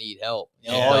 Travis, I need help.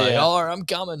 Yeah. Like, all right, I'm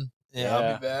coming. Yeah,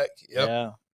 I'll be back. Yep. Yeah.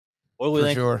 What do we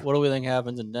think? Sure. What do we think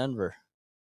happens in Denver?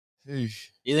 Eesh.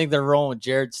 You think they're rolling with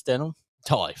Jared Stidham?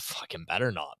 Oh, they fucking better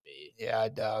not be. Yeah, I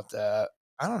doubt that.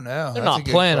 I don't know. They're not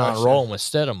planning on rolling with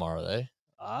Stidham, are they?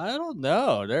 I don't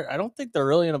know. I don't think they're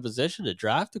really in a position to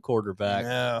draft a quarterback.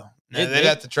 No, they'd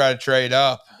have to try to trade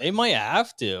up. They might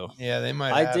have to. Yeah, they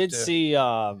might. I did see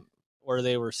where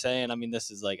they were saying. I mean, this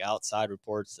is like outside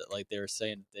reports that like they were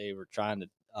saying they were trying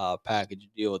to package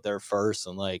a deal with their first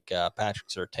and like Patrick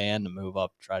Surtain to move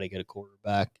up, try to get a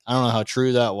quarterback. I don't know how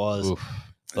true that was. Oof.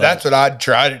 That's what I'd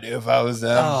try to do if I was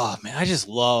them. Oh man, I just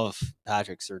love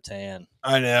Patrick Surtain.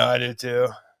 I know, I do too.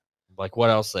 Like, what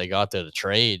else they got there to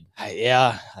trade?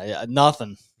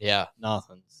 Nothing. Yeah,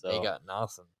 Nothing. So they got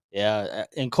nothing. yeah,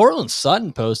 and Cortland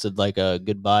Sutton posted like a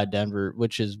goodbye Denver,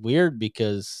 which is weird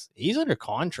because he's under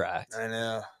contract. I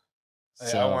know.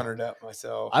 So I wondered that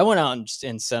myself. I went out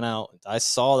and sent out. I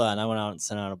saw that, and I went out and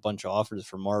sent out a bunch of offers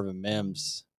for Marvin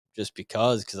Mims just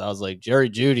because I was like, Jerry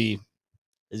Jeudy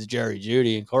is Jerry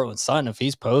Jeudy, and Cortland Sutton, if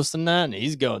he's posting that and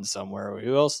he's going somewhere,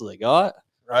 who else do they got?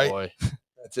 Right. Boy,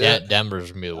 That's yeah, it. Denver's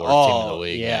gonna be the worst team of the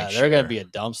league. Yeah, next they're year. gonna be a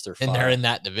dumpster fire. and they're in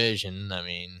that division. I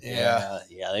mean, Yeah.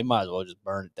 They might as well just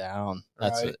burn it down.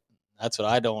 That's Right. what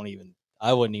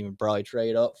I wouldn't even probably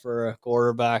trade up for a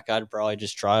quarterback. I'd probably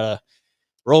just try to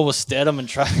roll with Stidham and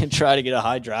try to get a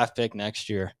high draft pick next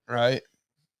year. Right.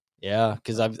 Yeah,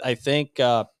 because I think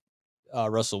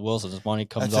Russell Wilson's money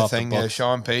comes That's the off thing. the Yeah, books.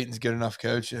 Sean Payton's good enough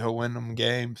coach that he'll win them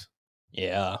games.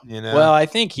 Yeah. You know. Well, I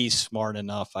think he's smart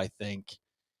enough. I think.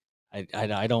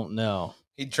 I don't know.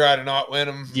 He'd try to not win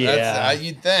them. Yeah. That's,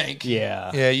 you'd think.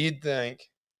 Yeah. Yeah, you'd think.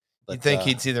 But, You'd think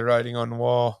he'd see the writing on the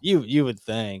wall. You would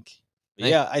think. But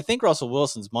yeah, I think Russell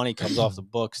Wilson's money comes off the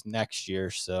books next year.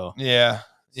 So Yeah.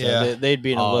 So Yeah. they'd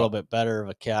be in a little bit better of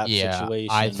a cap situation.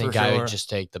 I think For I sure. would just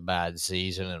take the bad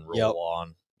season and roll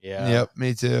on. Yeah. Yep.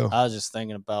 Me too. I was just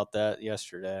thinking about that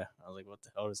yesterday. I was like, what the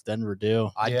hell does Denver do?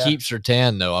 I'd Yeah. keep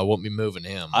Surtain though. I wouldn't be moving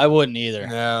him. I wouldn't either.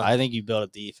 No. I think you build a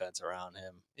defense around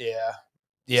him. Yeah.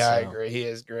 Yeah, I So- agree. He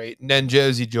is great. And then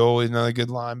Josie Joel is another good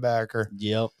linebacker.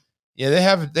 Yep. Yeah,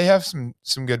 they have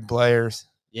some good players.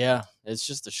 Yeah. It's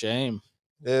just a shame.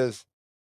 It is.